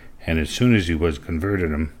 and as soon as he was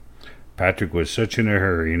converted him, Patrick was such in a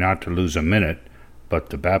hurry not to lose a minute, but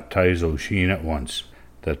to baptize Oisin at once,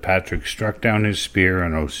 that Patrick struck down his spear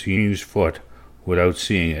on Oisin's foot without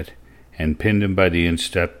seeing it, and pinned him by the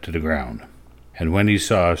instep to the ground. And when he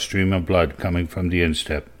saw a stream of blood coming from the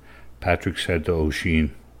instep, Patrick said to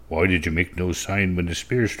Oisin, "Why did you make no sign when the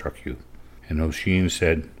spear struck you?" And Oisin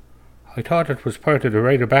said, "I thought it was part of the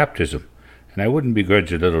rite of baptism, and I wouldn't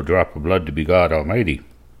begrudge a little drop of blood to be God Almighty."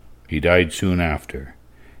 He died soon after,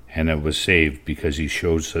 and it was saved because he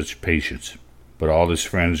showed such patience. But all his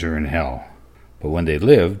friends are in hell. But when they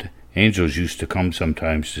lived, angels used to come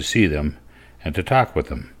sometimes to see them and to talk with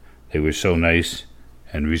them. They were so nice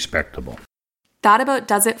and respectable. That about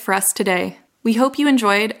does it for us today. We hope you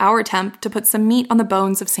enjoyed our attempt to put some meat on the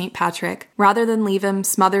bones of St. Patrick, rather than leave him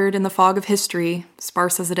smothered in the fog of history,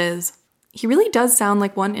 sparse as it is. He really does sound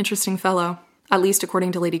like one interesting fellow, at least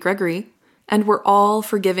according to Lady Gregory, and we're all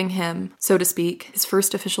for giving him, so to speak, his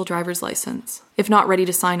first official driver's license, if not ready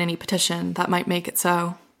to sign any petition that might make it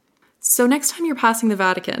so. So next time you're passing the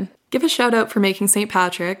Vatican, give a shout out for making St.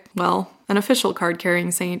 Patrick, well, an official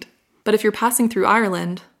card-carrying saint. But if you're passing through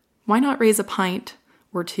Ireland, why not raise a pint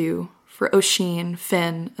or two for Oisin,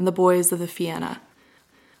 Finn, and the boys of the Fianna?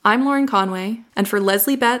 I'm Lauren Conway, and for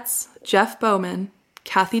Leslie Betts, Jeff Bowman,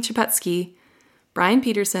 Kathy Chapetsky, Brian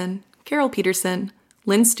Peterson, Carol Peterson,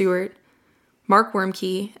 Lynn Stewart, Mark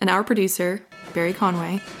Wormkey, and our producer, Barry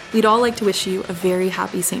Conway, we'd all like to wish you a very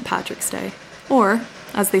happy St. Patrick's Day. Or,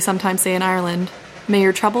 as they sometimes say in Ireland, may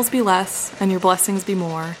your troubles be less and your blessings be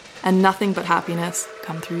more, and nothing but happiness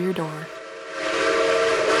come through your door.